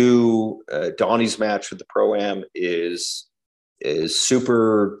new Donnie's match with the Pro-Am is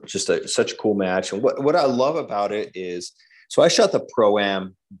super, just such a cool match. And what I love about it is, so I shot the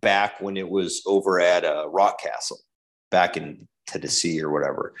Pro-Am back when it was over at Rock Castle back in Tennessee or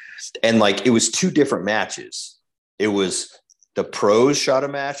whatever. And like, it was two different matches. It was the pros shot a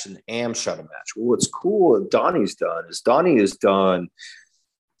match and the AMs shot a match. Well, what's cool Donnie has done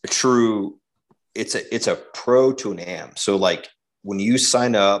a true, it's a pro to an AM. So like when you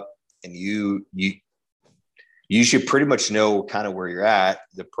sign up and you should pretty much know kind of where you're at.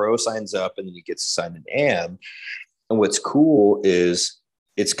 The pro signs up and then you get to sign an AM. And what's cool is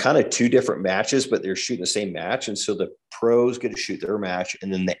it's kind of two different matches, but they're shooting the same match. And so the pros get to shoot their match,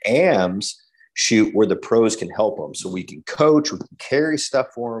 and then the AMs shoot where the pros can help them. So we can coach, we can carry stuff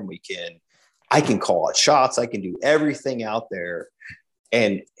for them. I can call out shots. I can do everything out there.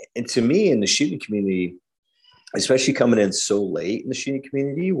 And to me, in the shooting community, especially coming in so late in the shooting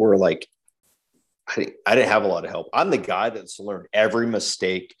community, where like, I didn't have a lot of help. I'm the guy that's learned every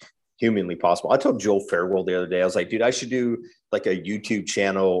mistake humanly possible. I told Joel Fairworld the other day, I was like, dude, I should do like a YouTube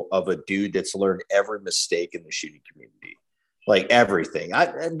channel of a dude that's learned every mistake in the shooting community, like everything.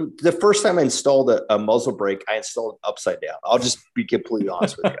 The first time I installed a muzzle brake, I installed it upside down. I'll just be completely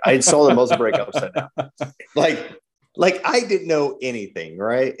honest with you. I installed a muzzle brake upside down. Like I didn't know anything,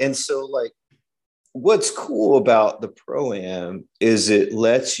 right? And so like, what's cool about the Pro-Am is it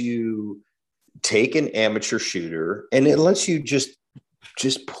lets you take an amateur shooter and it lets you just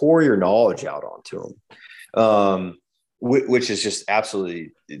pour your knowledge out onto them, which is just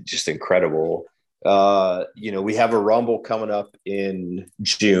absolutely just incredible. We have a Rumble coming up in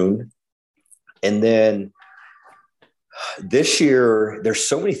June, and then this year there's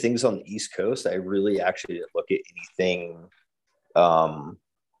so many things on the East Coast. I really actually didn't look at anything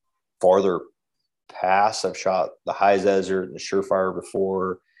farther past. I've shot the High Desert and the Surefire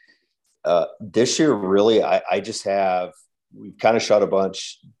before. This year, really, we've kind of shot a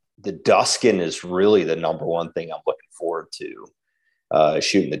bunch. The Duskin is really the number one thing I'm looking forward to,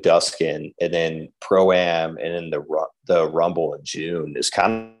 shooting the Duskin, and then Pro-Am, and then the Rumble in June is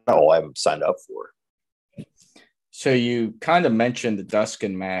kind of all I'm signed up for. So you kind of mentioned the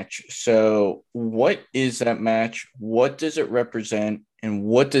Duskin match. So what is that match? What does it represent? And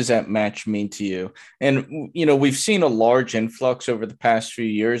what does that match mean to you? And, we've seen a large influx over the past few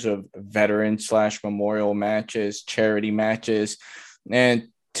years of veteran/memorial matches, charity matches. And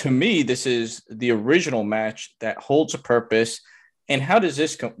to me, this is the original match that holds a purpose. And how does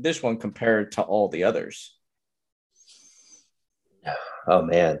this one compare to all the others? Oh,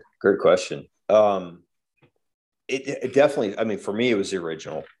 man, great question. it definitely, I mean, for me, it was the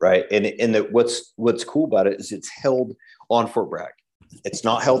original, right? And what's cool about it is it's held on Fort Bragg. It's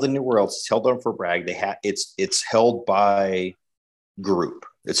not held anywhere else. It's held on Fort Bragg. It's held by group.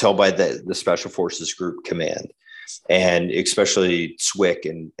 It's held by the Special Forces Group Command, and especially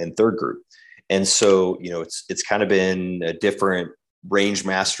SWIC and Third Group. And so, you know, it's kind of been a different range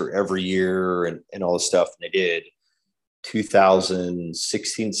master every year and all this stuff. And they did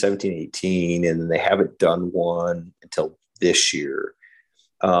 2016, 17, 18, and then they haven't done one until this year.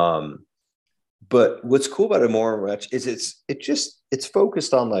 But what's cool about it more much is it's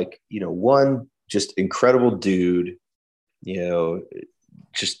focused on, like, you know, one just incredible dude, you know,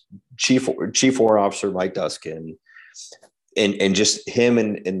 just Chief Warrant Officer Mike Duskin, and just him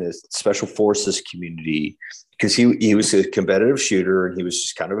in the Special Forces community, because he was a competitive shooter and he was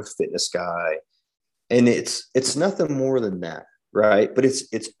just kind of a fitness guy, and it's nothing more than that, right? But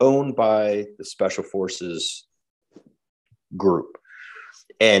it's owned by the Special Forces group,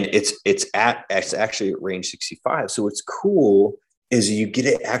 and it's actually at Range 65. So what's cool is you get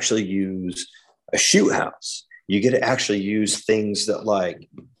to actually use a shoot house. You get to actually use things that, like,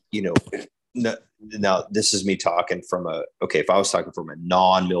 you know, now this is me talking from if I was talking from a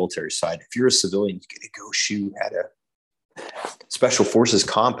non-military side, if you're a civilian, you get to go shoot at a Special Forces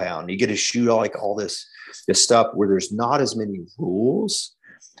compound. You get to shoot all this stuff where there's not as many rules.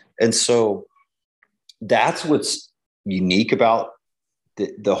 And so that's what's unique about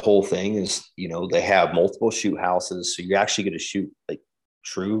the whole thing is, you know, they have multiple shoot houses. So you actually get to shoot like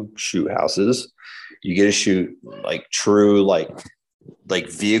true shoot houses. You get to shoot like true, like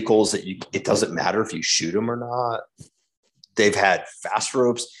vehicles that it doesn't matter if you shoot them or not. They've had fast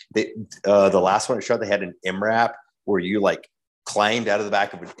ropes. The last one I shot, they had an MRAP where you like climbed out of the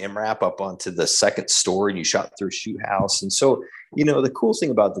back of an MRAP up onto the second story and you shot through a shoot house. And so, you know, the cool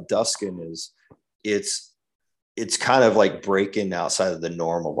thing about the Duskin is it's kind of like breaking outside of the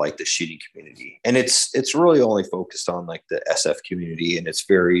norm of like the shooting community. And it's really only focused on like the SF community, and it's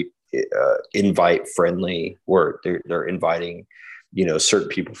very invite friendly, where they're inviting, you know, certain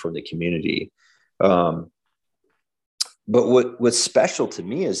people from the community. But what's special to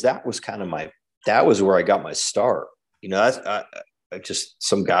me is that was where I got my start. You know, I just,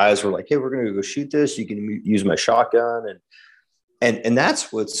 some guys were like, hey, we're going to go shoot this. You can use my shotgun. And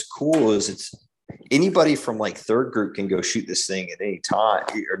that's what's cool is it's anybody from like Third Group can go shoot this thing at any time,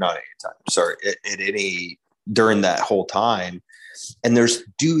 or not any time, sorry, at any, during that whole time. And there's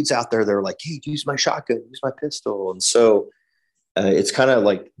dudes out there that are like, hey, use my shotgun, use my pistol. And so it's kind of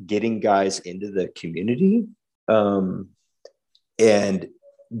like getting guys into the community. And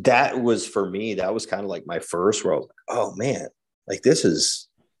that was, for me, that was kind of like my first, where I was like, oh man, like this is,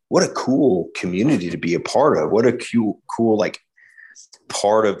 what a cool community to be a part of. What a cool like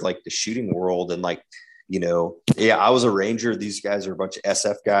part of like the shooting world. And like, you know, yeah, I was a Ranger. These guys are a bunch of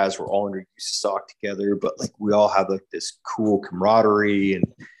SF guys. We're all under USASOC together, but like we all have like this cool camaraderie,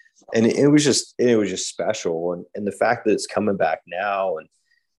 and it was just special. And the fact that it's coming back now,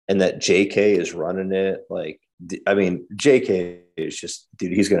 and that JK is running it, like, I mean, JK is just,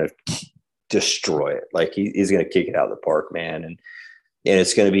 dude, he's going to destroy it. Like he's going to kick it out of the park, man. And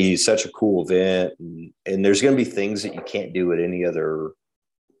it's going to be such a cool event. And there's going to be things that you can't do at any other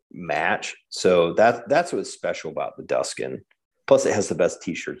match. So that's what's special about the Duskin. Plus it has the best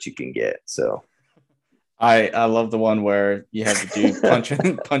t-shirts you can get. So I love the one where you have the dude punching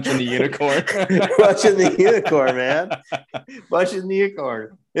the unicorn. Punching the unicorn, man. Punching the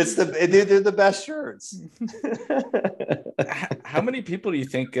unicorn. They're the best shirts. How many people do you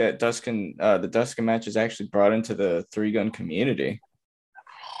think the Duskin match is actually brought into the 3-gun community?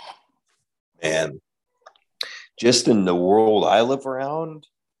 Man, just in the world I live around,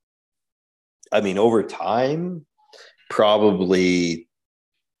 I mean, over time, probably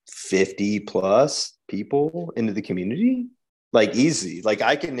 50 plus people into the community, like easy. Like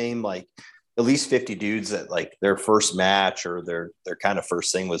I can name like at least 50 dudes that like their first match or their kind of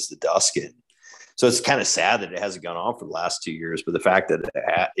first thing was the Duskin. So it's kind of sad that it hasn't gone on for the last 2 years, but the fact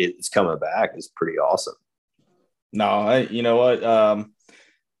that it's coming back is pretty awesome. No, you know what?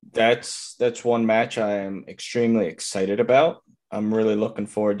 That's one match I am extremely excited about. I'm really looking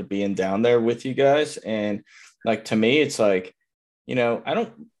forward to being down there with you guys. And like, to me, it's like, you know, I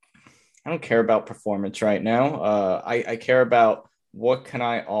don't care about performance right now. I care about what can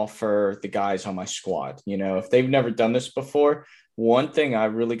I offer the guys on my squad. You know, if they've never done this before, one thing I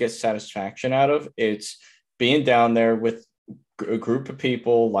really get satisfaction out of, it's being down there with a group of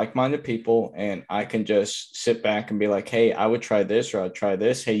people, like-minded people, and I can just sit back and be like, hey, I would try this, or I'd try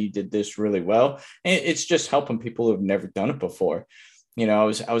this. Hey, you did this really well. And it's just helping people who have never done it before. I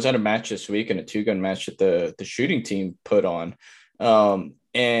was at a match this week, and a 2-gun match that the shooting team put on.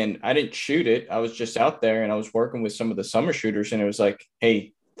 And I didn't shoot it. I was just out there, and I was working with some of the summer shooters, and it was like,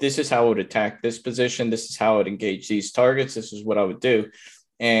 hey, this is how I would attack this position. This is how I would engage these targets. This is what I would do.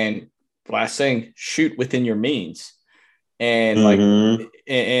 And last thing, shoot within your means. And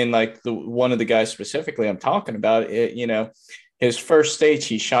like the one of the guys specifically I'm talking about, his first stage,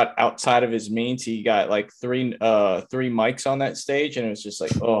 he shot outside of his means. He got like three mics on that stage, and it was just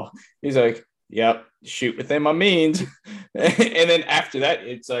like, oh, he's like, yep, shoot within my means. And then after that,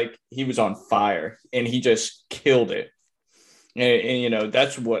 it's like he was on fire, and he just killed it. And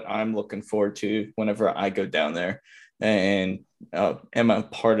that's what I'm looking forward to whenever I go down there and am a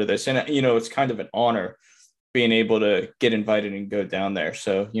part of this. And it's kind of an honor being able to get invited and go down there.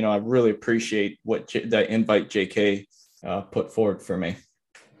 So I really appreciate what that invite JK put forward for me.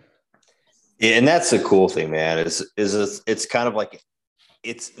 Yeah, and that's the cool thing, man. It's kind of like,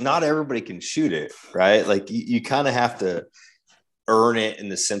 it's not everybody can shoot it, right? Like you kind of have to earn it in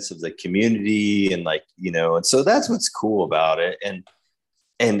the sense of the community, and like, and so that's what's cool about it.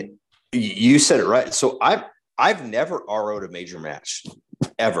 And you said it right. So I've never RO'd a major match,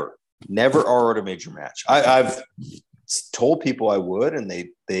 ever. Never RO'd a major match. I've told people I would, and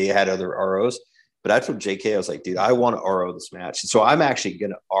they had other ROs, but I told JK, I was like, dude, I want to RO this match. So I'm actually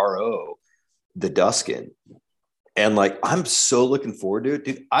going to RO the Duskin. And like, I'm so looking forward to it,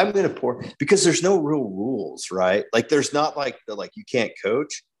 dude. I'm going to pour, because there's no real rules, right? Like there's not like you can't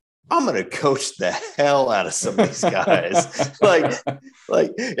coach. I'm going to coach the hell out of some of these guys. like,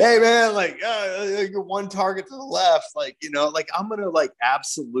 hey man, like you're one target to the left. Like, like I'm going to like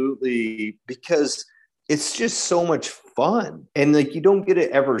absolutely, because it's just so much fun. And like, you don't get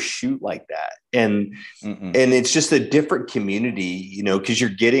to ever shoot like that. And it's just a different community, cause you're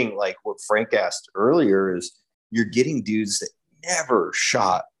getting, like what Frank asked earlier, is you're getting dudes that never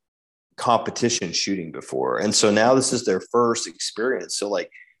shot competition shooting before. And so now this is their first experience. So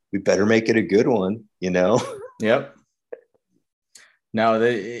like, we better make it a good one, Yep. No,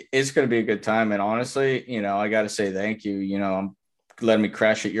 it's going to be a good time. And honestly, I got to say thank you. I'm letting me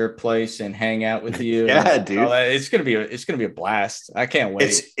crash at your place and hang out with you. Yeah, dude. It's going to be a blast. I can't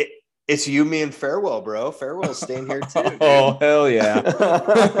wait. It's you, me, and Farewell, bro. Farewell's staying here too. Dude. Oh, hell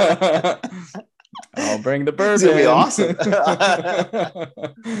yeah. I'll bring the bourbon. It's going to be awesome.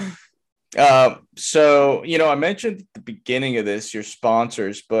 So, I mentioned at the beginning of this, your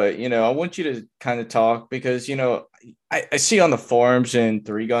sponsors, but, I want you to kind of talk, because, I see on the forums and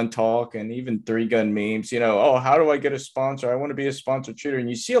 3-Gun Talk and even 3-Gun memes, oh, how do I get a sponsor? I want to be a sponsored shooter. And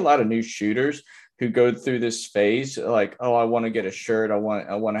you see a lot of new shooters who go through this phase, like, oh, I want to get a shirt. I want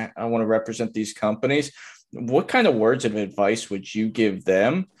to represent these companies. What kind of words of advice would you give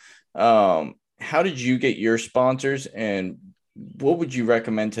them? How did you get your sponsors, and what would you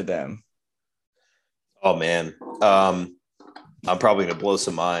recommend to them? Oh man. I'm probably going to blow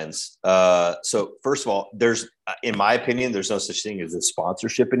some minds. So first of all, in my opinion, there's no such thing as a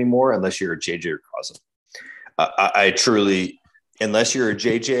sponsorship anymore, unless you're a JJ or Causa. I truly, unless you're a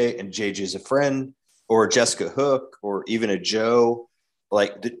JJ and JJ's a friend, or a Jessica Hook, or even a Joe,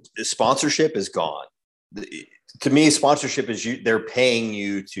 like the sponsorship is gone. To me, sponsorship is they're paying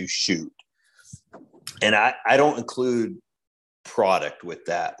you to shoot. And I don't include product with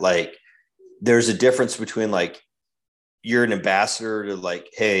that. Like, there's a difference between like, you're an ambassador to like,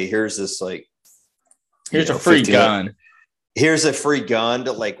 hey, here's this, like, here's a free gun. Here's a free gun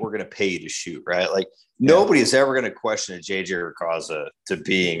to like, we're going to pay you to shoot, right? Like nobody is ever going to question a JJ or Causa to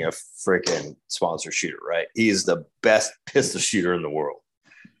being a freaking sponsor shooter, right? He is the best pistol shooter in the world,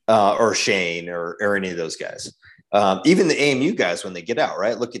 or Shane or any of those guys. Even the AMU guys, when they get out,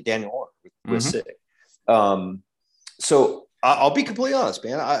 right? Look at Daniel Orr with Sick. So I'll be completely honest,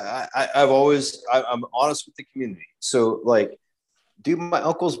 man. I'm honest with the community. So like, dude, my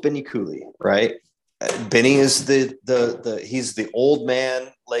uncle's Benny Cooley, right? Benny is he's the old man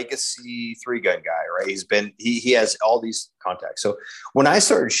legacy 3-gun guy, right? He has all these contacts. So when I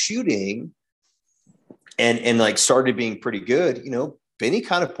started shooting and like started being pretty good, Benny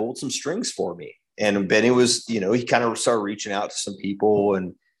kind of pulled some strings for me. And Benny was, he kind of started reaching out to some people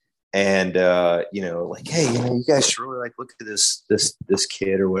and like, hey, you guys should really like look at this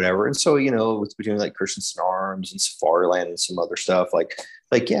kid or whatever. And so, it's between like Christensen Arms and Safariland and some other stuff, like,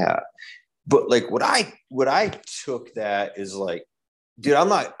 yeah. But like what I took that is like, dude,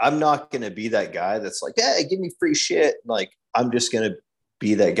 I'm not going to be that guy that's like, hey, give me free shit. Like, I'm just going to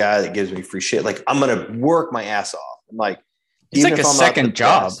be that guy that gives me free shit. Like, I'm going to work my ass off. And like, it's like a second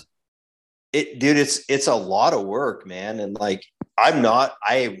job. Dude, it's a lot of work, man. And like,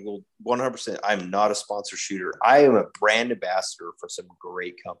 I will 100%. I'm not a sponsor shooter. I am a brand ambassador for some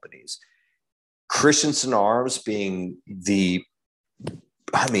great companies. Christensen Arms being you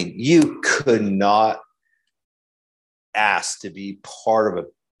could not ask to be part of a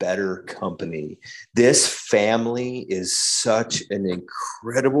better company. This family is such an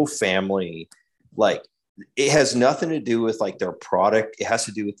incredible family. Like, it has nothing to do with like their product. It has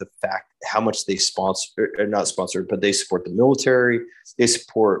to do with the fact how much they not sponsor, but they support the military. They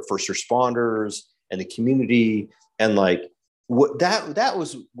support first responders and the community. And like that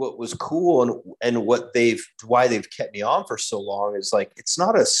was what was cool. And why they've kept me on for so long is like, it's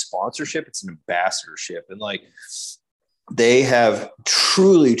not a sponsorship, it's an ambassadorship. And like, they have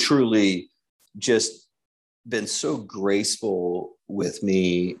truly, truly just been so graceful with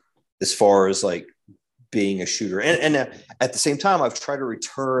me as far as like being a shooter. And at the same time, I've tried to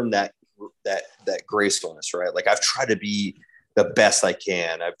return that gracefulness, right? Like, I've tried to be the best I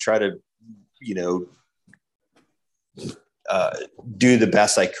can. I've tried to, do the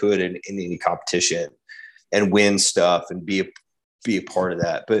best I could in any competition and win stuff and be a part of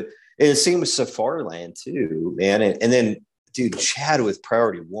that. But the same with Safariland too, man. And then, dude, Chad with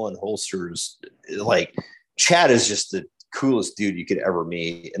Priority One holsters, like, Chad is just the coolest dude you could ever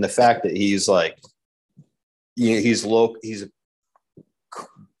meet. And the fact that he's like, he's local, he's a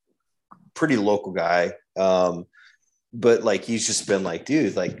pretty local guy. But like, he's just been like,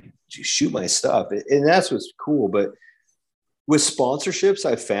 dude, like, shoot my stuff. And that's what's cool. But with sponsorships,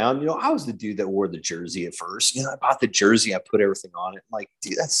 I found, I was the dude that wore the jersey at first. I bought the jersey, I put everything on it. I'm like,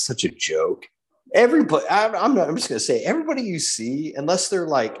 dude, that's such a joke. Everybody, I'm just going to say, everybody you see, unless they're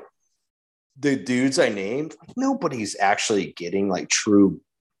like the dudes I named, like, nobody's actually getting like true,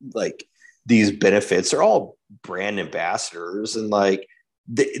 like, these benefits. They're all brand ambassadors. And like,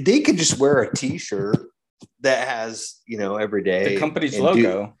 they could just wear a t-shirt that has, every day the company's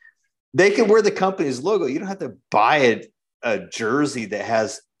logo. They can wear the company's logo. You don't have to buy a jersey that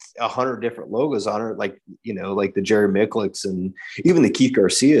has 100 different logos on it, like the Jerry Micklicks and even the Keith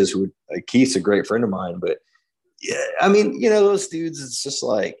Garcias. Keith's a great friend of mine, but yeah, I mean, those dudes, it's just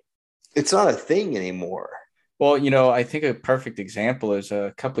like, it's not a thing anymore. Well, I think a perfect example is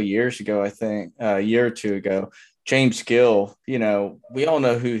a couple of years ago, I think a year or two ago, James Gill, we all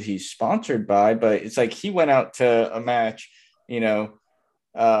know who he's sponsored by, but it's like he went out to a match, wearing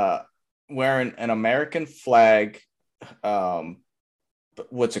an American flag,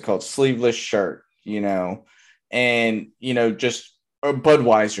 what's it called, sleeveless shirt, and just a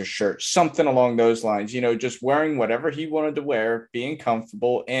Budweiser shirt, something along those lines, just wearing whatever he wanted to wear, being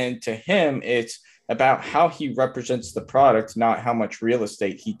comfortable. And to him, it's about how he represents the product, not how much real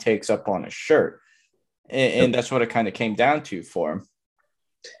estate he takes up on a shirt. And that's what it kind of came down to for him.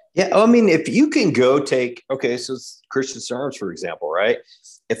 Yeah, I mean, if you can go so it's Christensen Arms, for example, right?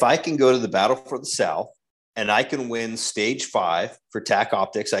 If I can go to the Battle for the South and I can win stage 5 for TAC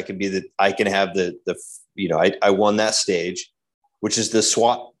Optics, I can have I won that stage, which is the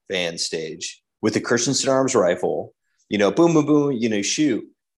SWAT van stage with the Christensen Arms rifle, boom, boom, boom, shoot.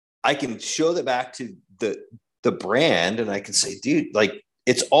 I can show that back to the brand, and I can say, dude, like,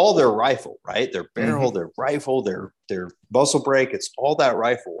 it's all their rifle, right? Their barrel, their rifle, their muzzle brake. It's all that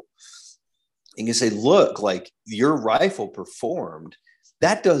rifle. And you say, look, like, your rifle performed.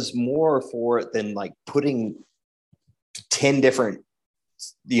 That does more for it than like putting 10 different,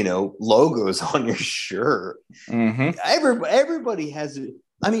 logos on your shirt. Everybody has it.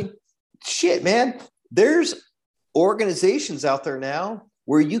 I mean, shit, man. There's organizations out there now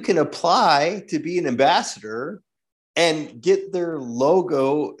where you can apply to be an ambassador and get their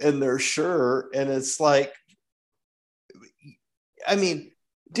logo in their shirt. And it's like, I mean,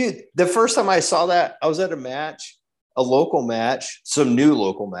 dude, the first time I saw that, I was at a local match, some new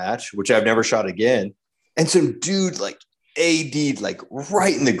local match, which I've never shot again. And some dude like AD'd like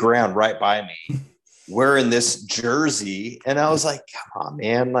right in the ground, right by me, wearing this jersey. And I was like, come on,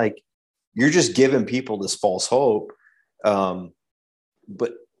 man, like, you're just giving people this false hope.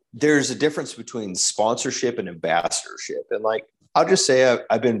 But there's a difference between sponsorship and ambassadorship. And like, I'll just say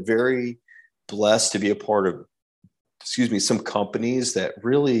I've been very blessed to be a part of, some companies that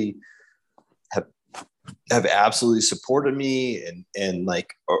really have absolutely supported me and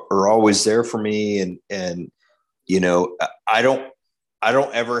like are always there for me. And I don't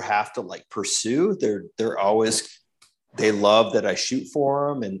ever have to like pursue. They're always, they love that I shoot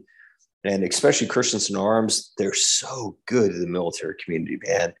for them. And especially Christensen Arms, they're so good to the military community,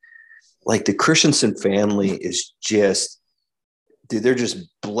 man. Like, the Christensen family is just, dude, they're just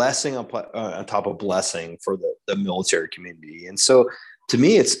blessing on top of blessing for the military community. And so to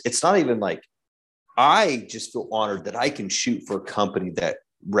me, it's not even like I just feel honored that I can shoot for a company that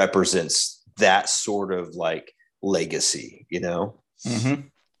represents that sort of like legacy, you know? Mm-hmm.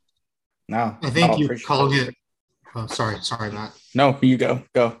 No, I think you appreciate calling it. it. Oh, sorry, Matt. No, you go.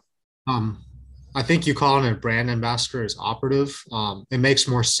 Um, I think you calling it a brand ambassador is operative. It makes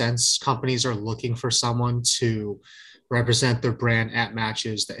more sense. Companies are looking for someone to represent their brand at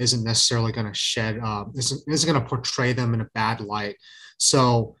matches that isn't necessarily going to isn't going to portray them in a bad light.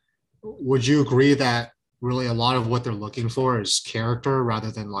 So, would you agree that really a lot of what they're looking for is character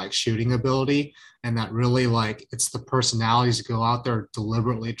rather than like shooting ability, and that really like it's the personalities that go out there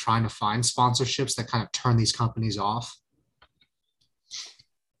deliberately trying to find sponsorships that kind of turn these companies off?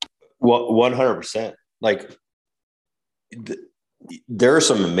 Well, 100%. Like there are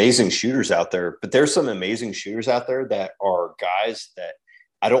some amazing shooters out there, but there's some amazing shooters out there that are guys that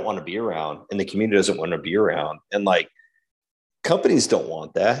I don't want to be around and the community doesn't want to be around. And like companies don't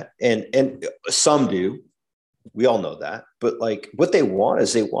want that. And some do. We all know that. But like what they want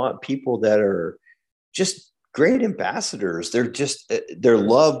is they want people that are just great ambassadors. They're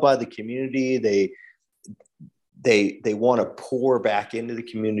loved by the community. They want to pour back into the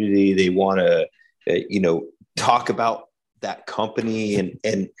community. They want to, talk about that company.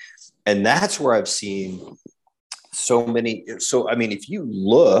 And that's where I've seen so many. So, I mean, if you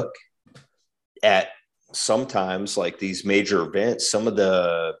look at sometimes like these major events, some of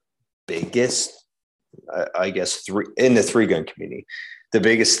the biggest, I guess, in the 3-gun community, the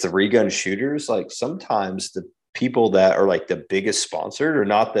biggest 3-gun shooters, like sometimes the people that are like the biggest sponsored are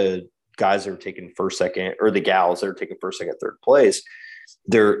not the guys that are taking first, second, or the gals that are taking first, second, third place.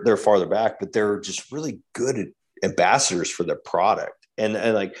 They're farther back, but they're just really good ambassadors for their product. And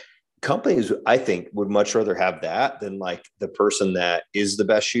like companies, I think, would much rather have that than like the person that is the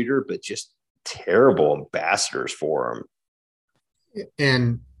best shooter, but just terrible ambassadors for them.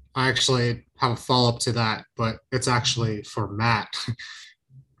 And I actually have a follow-up to that, but it's actually for Matt.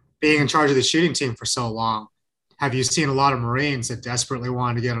 Being in charge of the shooting team for so long, have you seen a lot of Marines that desperately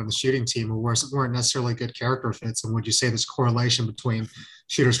wanted to get on the shooting team who weren't necessarily good character fits? And would you say there's correlation between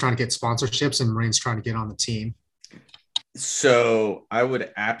shooters trying to get sponsorships and Marines trying to get on the team? So I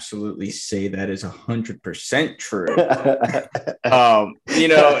would absolutely say that is 100% true.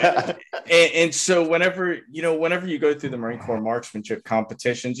 And so whenever you go through the Marine Corps marksmanship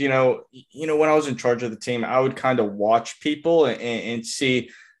competitions, when I was in charge of the team, I would kind of watch people and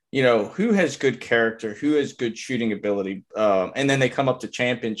see, who has good character, who has good shooting ability. And then they come up to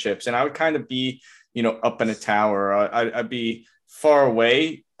championships and I would kind of be, up in a tower. I'd be far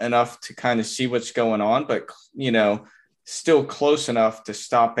away enough to kind of see what's going on, but, still close enough to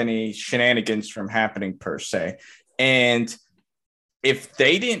stop any shenanigans from happening per se. And if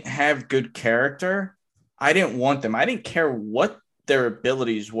they didn't have good character, I didn't want them. I didn't care what their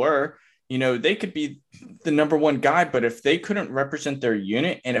abilities were. They could be the number one guy, but if they couldn't represent their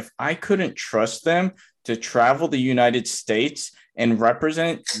unit and if I couldn't trust them to travel the United States and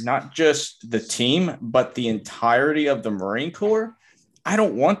represent not just the team, but the entirety of the Marine Corps, I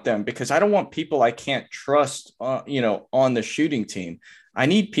don't want them because I don't want people I can't trust, on the shooting team. I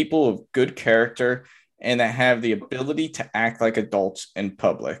need people of good character and that have the ability to act like adults in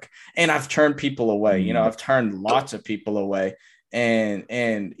public. And I've turned people away. I've turned lots of people away. And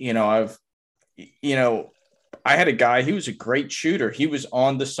I had a guy, he was a great shooter. He was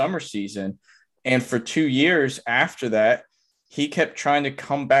on the summer season. And for 2 years after that, he kept trying to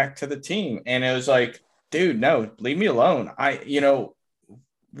come back to the team. And it was like, dude, no, leave me alone.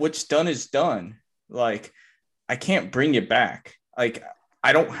 What's done is done. Like, I can't bring you back. Like,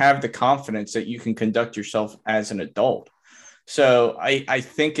 I don't have the confidence that you can conduct yourself as an adult. So I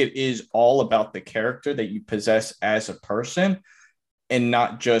think it is all about the character that you possess as a person and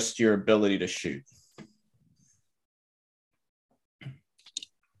not just your ability to shoot.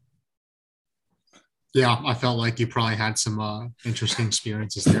 Yeah, I felt like you probably had some interesting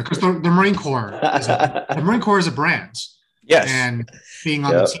experiences there because the Marine Corps is a brand. Yes. And being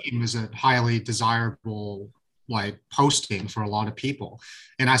on the team is a highly desirable posting for a lot of people.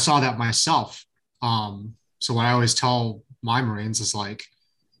 And I saw that myself. So what I always tell my Marines is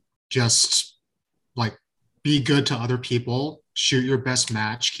just be good to other people, shoot your best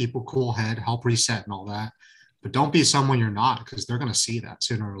match, keep a cool head, help reset and all that. But don't be someone you're not because they're going to see that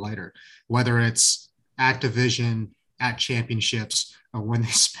sooner or later, whether it's at division, at championships, or when they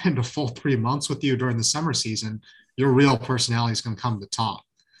spend a full 3 months with you during the summer season, your real personality is going to come to the top.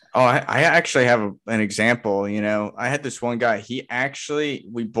 Oh, I actually have an example. I had this one guy,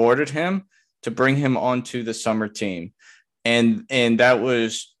 we boarded him to bring him onto the summer team. And that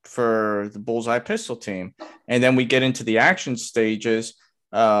was for the Bullseye pistol team. And then we get into the action stages.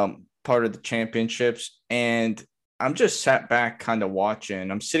 part of the championships, and I'm just sat back kind of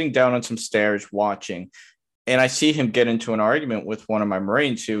watching. I'm sitting down on some stairs watching, and I see him get into an argument with one of my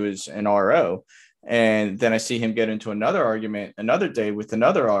Marines who is an RO. And then I see him get into another argument another day with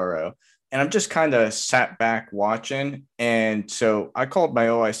another RO. And I'm just kind of sat back watching. And so I called my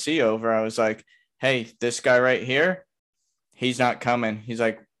OIC over. I was like, hey, this guy right here, he's not coming. He's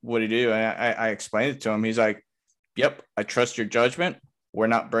like, what'd he do? And I explained it to him. He's like, yep, I trust your judgment. We're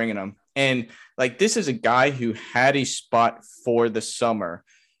not bringing him. And like, this is a guy who had a spot for the summer,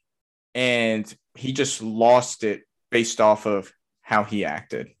 and he just lost it based off of how he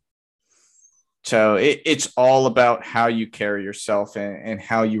acted. So it's all about how you carry yourself and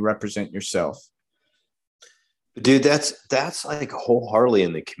how you represent yourself. Dude, that's like wholeheartedly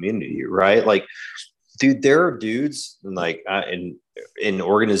in the community, right? Like, dude, there are dudes like in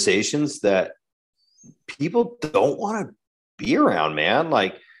organizations that people don't want to be around, man.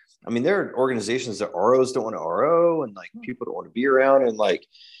 Like, I mean, there are organizations that ROs don't want to RO, and like people don't want to be around, and like,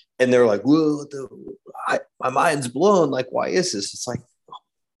 and they're like, whoa, my mind's blown. Like, why is this? It's like,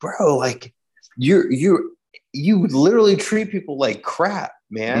 bro, like you literally treat people like crap,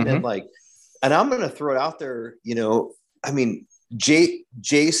 man. Mm-hmm. And like, and I'm going to throw it out there, you know, I mean,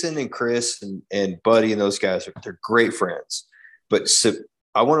 Jason and Chris and Buddy and those guys they're great friends, but so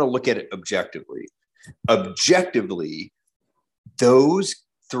I want to look at it objectively. Objectively, those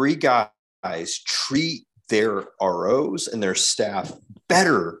three guys treat their ROs and their staff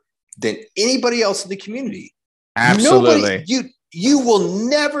better than anybody else in the community. Absolutely. You will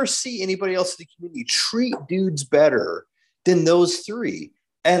never see anybody else in the community treat dudes better than those three.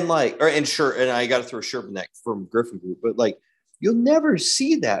 And like, and I got to throw Sherman neck from Griffin Group, but like, you'll never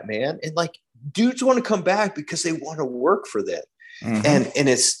see that, man. And like, dudes want to come back because they want to work for them. Mm-hmm. And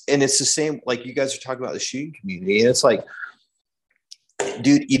it's the same, like you guys are talking about the shooting community. And it's like,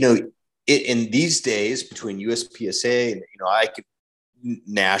 dude, you know, in these days between USPSA and, you know,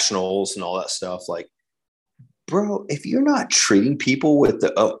 nationals and all that stuff, like, bro, if you're not treating people with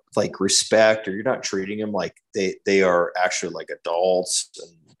the like respect, or you're not treating them like they are actually like adults,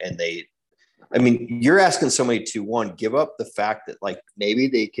 and I mean, you're asking somebody to give up the fact that like maybe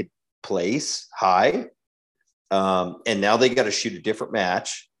they could place high, and now they got to shoot a different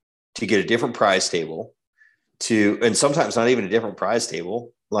match to get a different prize table, and sometimes not even a different prize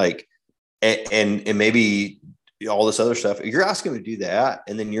table, like, and maybe all this other stuff. You're asking them to do that,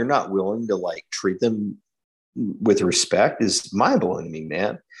 and then you're not willing to like treat them with respect is mind blowing to me,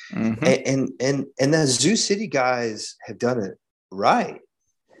 man. Mm-hmm. And the Zoo City guys have done it right.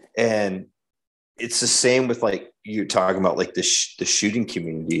 And it's the same with like you're talking about like the shooting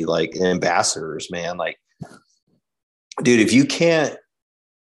community, like ambassadors, man. Like, dude, if you can't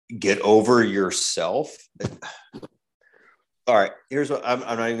get over yourself, all right, here's what I'm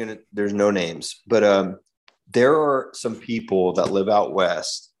not even gonna, there's no names, but there are some people that live out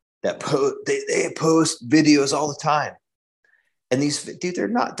west that they post videos all the time. And these, dude,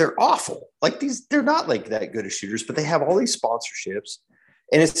 they're awful. Like they're not like that good of shooters, but they have all these sponsorships.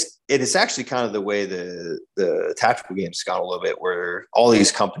 And it's actually kind of the way the tactical game's gone a little bit, where all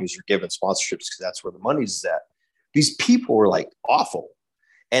these companies are given sponsorships because that's where the money's at. These people are like awful.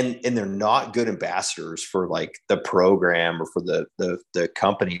 And they're not good ambassadors for like the program or for the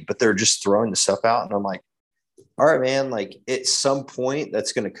company, but they're just throwing the stuff out. And I'm like, all right, man, like at some point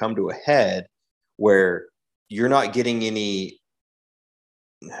that's going to come to a head where you're not getting any,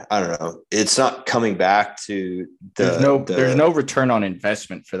 I don't know, it's not coming back to there's no return on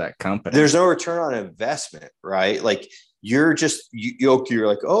investment for that company. There's no return on investment, right? Like you're just, you're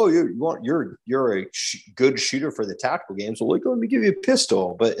like, oh, you're a good shooter for the tactical games. Well, like, let me give you a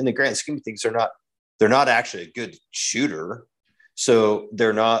pistol. But in the grand scheme of things, they're not actually a good shooter. So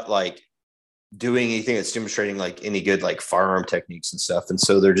they're not like doing anything that's demonstrating like any good like firearm techniques and stuff. And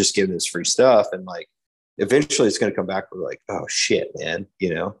so they're just giving us free stuff. And like, eventually it's going to come back with like, oh shit, man,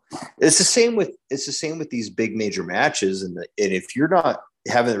 you know, it's the same with these big major matches. And if you're not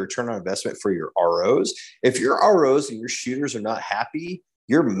having a return on investment for your ROs, if your ROs and your shooters are not happy,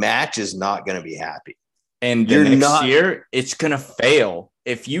 your match is not going to be happy. And the next year it's going to fail.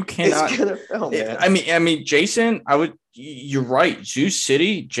 If you cannot, it's going to fail, man. I mean, Jason, you're right. Zoo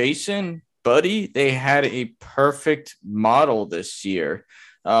City, Jason, Buddy, they had a perfect model this year.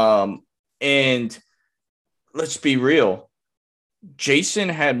 And let's be real. Jason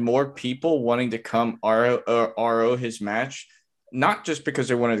had more people wanting to come RO his match, not just because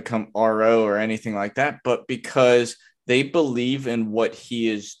they wanted to come RO or anything like that, but because they believe in what he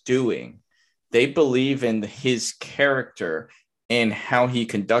is doing. They believe in his character and how he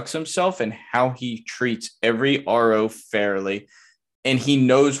conducts himself and how he treats every RO fairly. and he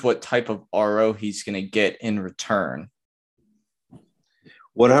knows what type of RO he's going to get in return.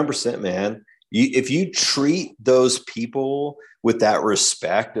 100%, man. If you treat those people with that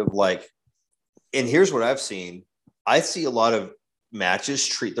respect of like, and here's what I've seen. I see a lot of matches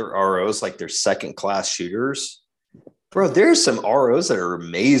treat their ROs like they're second class shooters. Bro, there's some ROs that are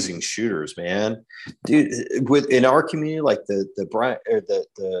amazing shooters, man. Dude, in our community, like the Brian or the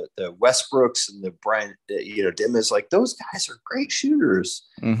Westbrooks and the Brian, Dimmas, like those guys are great shooters.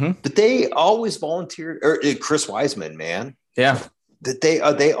 Mm-hmm. But they always volunteered, or Chris Wiseman, man. Yeah. That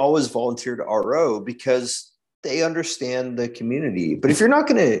they always volunteer to RO because they understand the community. But if you're not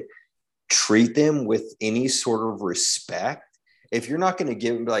going to treat them with any sort of respect, if you're not going to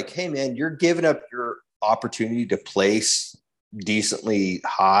give them like, hey man, you're giving up your opportunity to place decently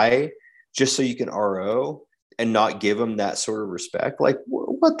high just so you can RO and not give them that sort of respect, like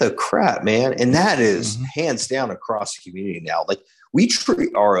what the crap, man. And that is hands down across the community now. Like we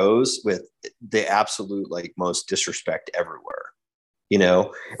treat ROs with the absolute like most disrespect everywhere,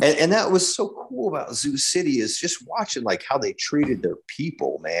 and that was so cool about Zoo City is just watching like how they treated their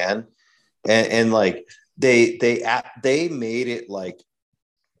people, man. And like they made it like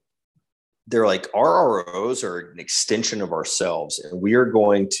they're like our ROs are an extension of ourselves, and we are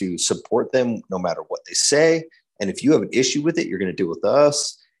going to support them no matter what they say. And if you have an issue with it, you're going to deal with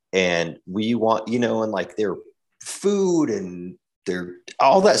us. And we want, and like their food and their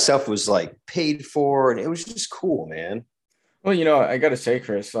all that stuff was like paid for, and it was just cool, man. Well, I got to say,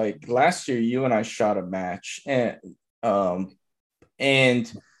 Chris, like last year, you and I shot a match, and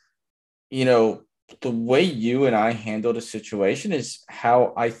the way you and I handled a situation is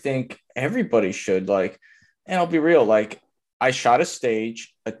how I think everybody should. Like, and I'll be real, like I shot a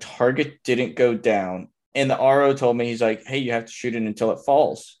stage, a target didn't go down, and the RO told me, he's like, hey, you have to shoot it until it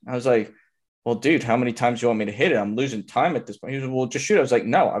falls. I was like, well, dude, how many times do you want me to hit it? I'm losing time at this point. He was like, well, just shoot. I was like,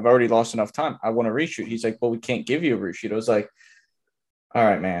 no, I've already lost enough time. I want to reshoot. He's like, well, we can't give you a reshoot. I was like, all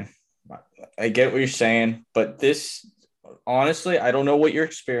right, man, I get what you're saying, but this, honestly, I don't know what your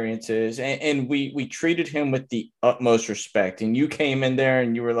experience is. And we treated him with the utmost respect. And you came in there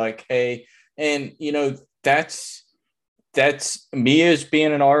and you were like, hey, and that's me as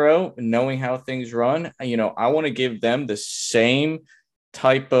being an RO and knowing how things run. I want to give them the same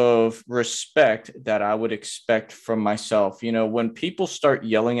type of respect that I would expect from myself. When people start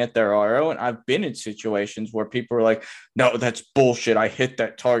yelling at their RO, and I've been in situations where people are like, no, that's bullshit, I hit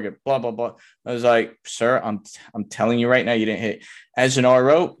that target, blah, blah, blah. I was like, sir, I'm telling you right now, you didn't hit. As an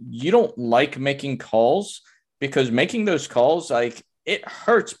RO, you don't like making calls, because making those calls, like, it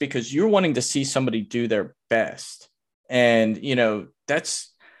hurts because you're wanting to see somebody do their best. And, that's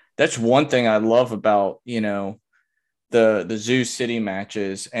one thing I love about, the Zoo City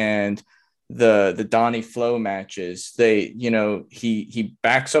matches and the Donnie Flow matches. They, he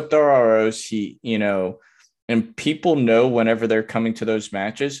backs up their ROs. And people know whenever they're coming to those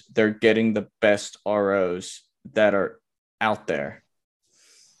matches, they're getting the best ROs that are out there.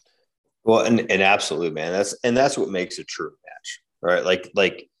 Well, and absolutely, man. That's what makes a true match, right? Like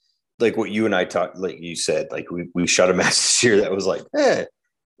what you and I talked, like you said, like we shot a match this year that was like,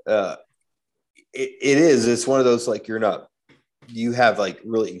 it's one of those, like, you have like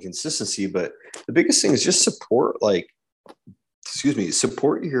really inconsistency, but the biggest thing is just support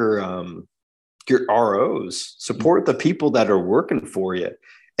your ROs, support the people that are working for you,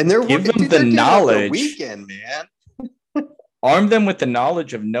 and they're give working, them the knowledge. Weekend, man. Arm them with the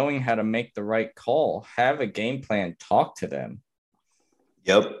knowledge of knowing how to make the right call, have a game plan, talk to them.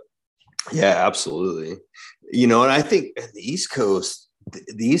 Yep. Yeah, absolutely. And I think in the East Coast,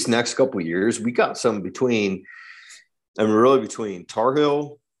 these next couple of years, we got some between Tar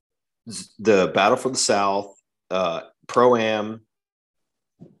Heel, the Battle for the South, Pro-Am,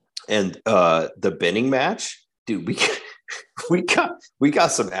 and the Benning match. Dude, we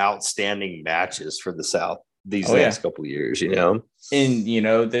got some outstanding matches for the South these next couple of years, And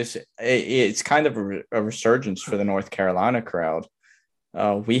this, it's kind of a resurgence for the North Carolina crowd.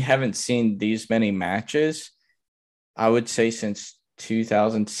 We haven't seen these many matches, I would say, since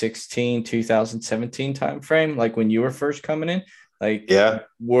 2016, 2017 timeframe, like when you were first coming in. Like, yeah,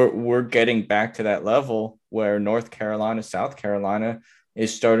 we're getting back to that level where North Carolina, South Carolina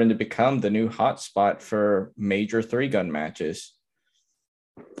is starting to become the new hotspot for major 3-gun matches.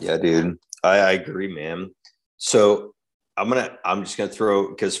 Yeah, dude, I agree, man. So I'm just gonna throw,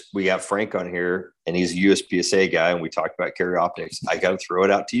 because we got Frank on here and he's a USPSA guy and we talked about Carry Optics. I got to throw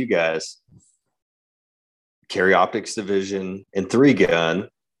it out to you guys. Carry Optics division and 3-gun,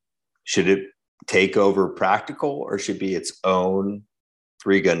 should it take over Practical, or should it be its own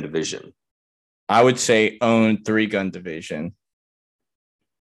 3-gun division? I would say own 3-gun division.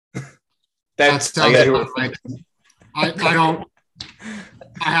 That sounds I got- about right. I don't.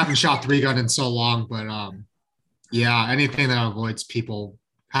 I haven't shot 3-gun in so long, but yeah, anything that avoids people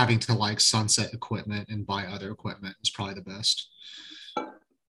having to like sunset equipment and buy other equipment is probably the best.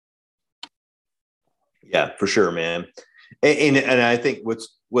 Yeah, for sure, man. And I think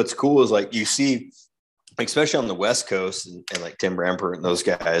what's cool is like you see, especially on the West Coast and like Tim Rampart and those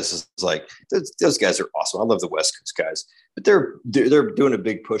guys is like those guys are awesome. I love the West Coast guys, but they're doing a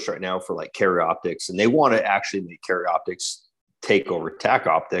big push right now for like carry optics, and they want to actually make carry optics take over tack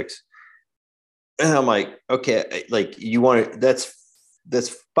optics. And I'm like, okay, like you want to,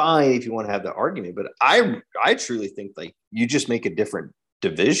 that's fine if you want to have the argument, but I truly think like you just make a different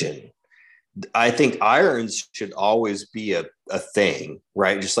division. I think irons should always be a thing,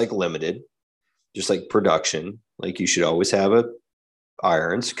 right? Just like limited, just like production. Like you should always have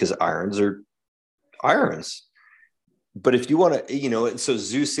irons because irons are irons. But if you want to, and so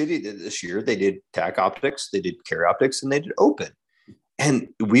Zoo City did this year, they did tack optics, they did carry optics, and they did open. And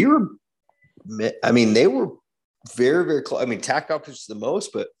they were very, very close. I mean, tack optics the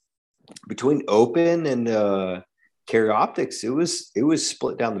most, but between open and carry optics, it was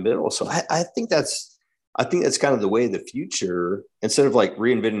split down the middle. So I think that's kind of the way of the future. Instead of like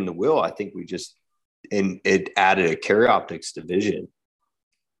reinventing the wheel, I think it added a carry optics division.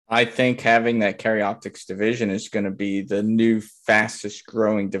 I think having that carry optics division is going to be the new fastest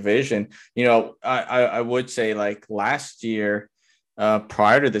growing division. I would say like last year,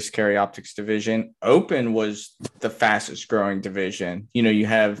 prior to this carry optics division, open was the fastest growing division. You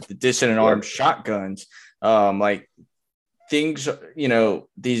have the dissonant arm shotguns, like things,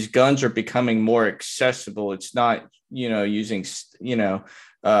 these guns are becoming more accessible. It's not, using,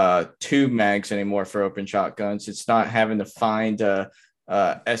 tube mags anymore for open shotguns. It's not having to find a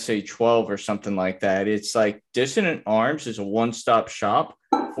SA-12 or something like that. It's like Dissonant Arms is a one-stop shop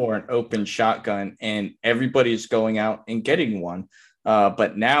for an open shotgun, and everybody's going out and getting one.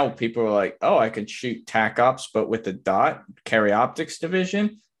 But now people are like, oh, I could shoot TAC Ops, but with the dot carry optics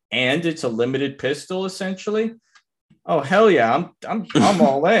division, and it's a limited pistol essentially. Oh, hell yeah, I'm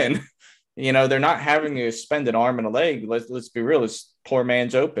all in. They're not having to spend an arm and a leg. Let's be real, it's poor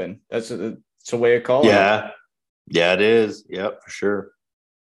man's open. It's a way of calling it. Yeah, it is. Yep, for sure.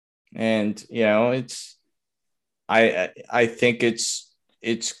 And I think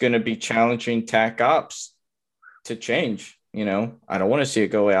it's going to be challenging TAC Ops to change. I don't want to see it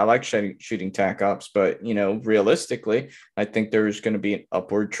go away. I like shooting TAC Ops, but realistically, I think there's going to be an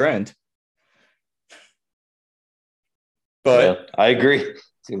upward trend. But yeah, I agree.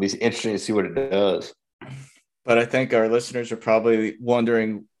 It's going to be interesting to see what it does. But I think our listeners are probably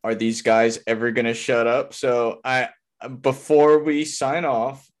wondering, are these guys ever going to shut up? So before we sign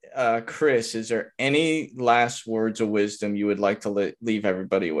off, Chris, is there any last words of wisdom you would like to leave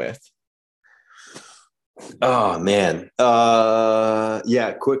everybody with? Oh, man.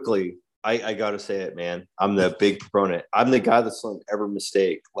 Yeah, quickly. I got to say it, man. I'm the big proponent. I'm the guy that's learned every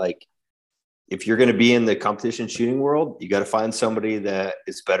mistake. Like, if you're going to be in the competition shooting world, you got to find somebody that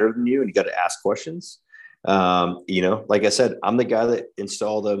is better than you, and you got to ask questions. Like I said, I'm the guy that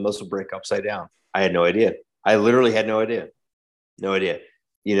installed a muzzle brake upside down. I had no idea. I literally had no idea.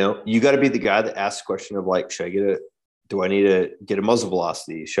 You got to be the guy that asks the question of like, do I need to get a muzzle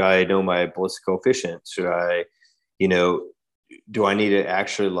velocity? Should I know my ballistic coefficient? Should I, do I need to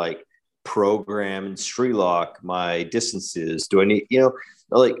actually like program and street lock my distances? Do I need,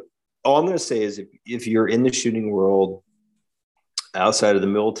 like, all I'm going to say is if you're in the shooting world outside of the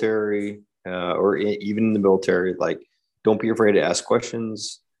military, or even in the military, like, don't be afraid to ask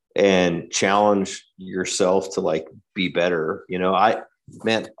questions and challenge yourself to like be better. I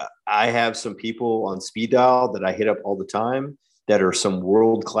have some people on speed dial that I hit up all the time that are some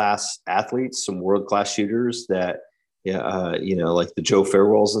world-class athletes, some world-class shooters that, like the Joe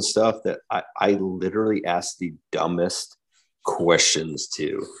Farewells and stuff that I literally ask the dumbest questions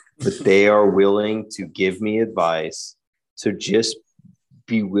to, but they are willing to give me advice. So just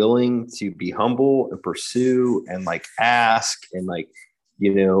be willing to be humble and pursue and like ask, and like,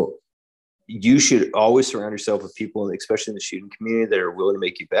 you should always surround yourself with people, especially in the shooting community, that are willing to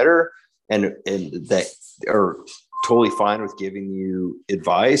make you better and that are totally fine with giving you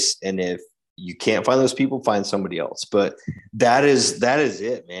advice. And if you can't find those people, find somebody else. But that is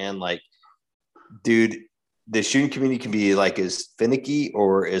it, man. Like, dude, the shooting community can be like as finicky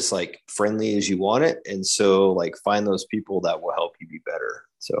or as like friendly as you want it. And so like find those people that will help you be better.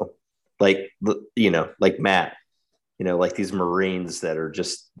 So like, like Matt, like these Marines that are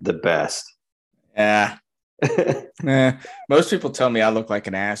just the best. Yeah. Most people tell me I look like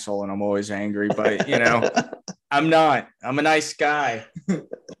an asshole and I'm always angry, but I'm not. I'm a nice guy.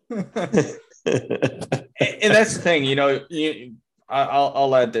 And that's the thing,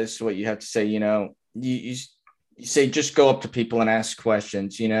 I'll add this to what you have to say. You say just go up to people and ask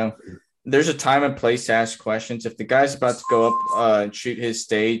questions. There's a time and place to ask questions. If the guy's about to go up and shoot his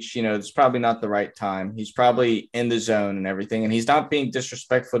stage, it's probably not the right time. He's probably in the zone and everything, and he's not being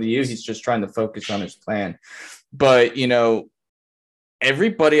disrespectful to you. He's just trying to focus on his plan. But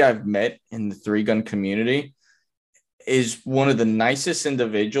everybody I've met in the 3-gun community is one of the nicest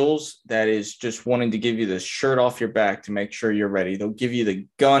individuals that is just wanting to give you the shirt off your back to make sure you're ready. They'll give you the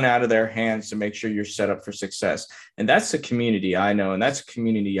gun out of their hands to make sure you're set up for success. And that's the community I know. And that's a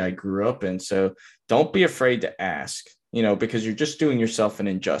community I grew up in. So don't be afraid to ask, because you're just doing yourself an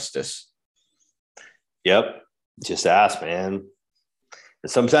injustice. Yep. Just ask, man.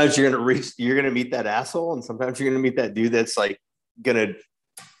 And sometimes you're going to meet that asshole. And sometimes you're going to meet that dude that's like going to,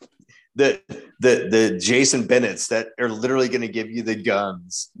 the Jason Bennett's that are literally going to give you the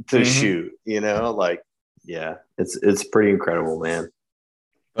guns to shoot, it's pretty incredible, man.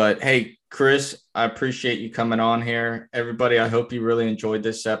 But hey, Chris, I appreciate you coming on here. Everybody, I hope you really enjoyed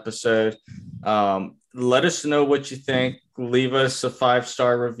this episode. Let us know what you think. Leave us a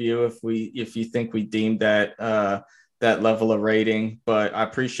 5-star review if you think we deemed that level of rating. But I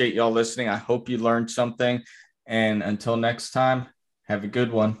appreciate y'all listening. I hope you learned something. And until next time, have a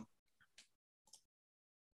good one.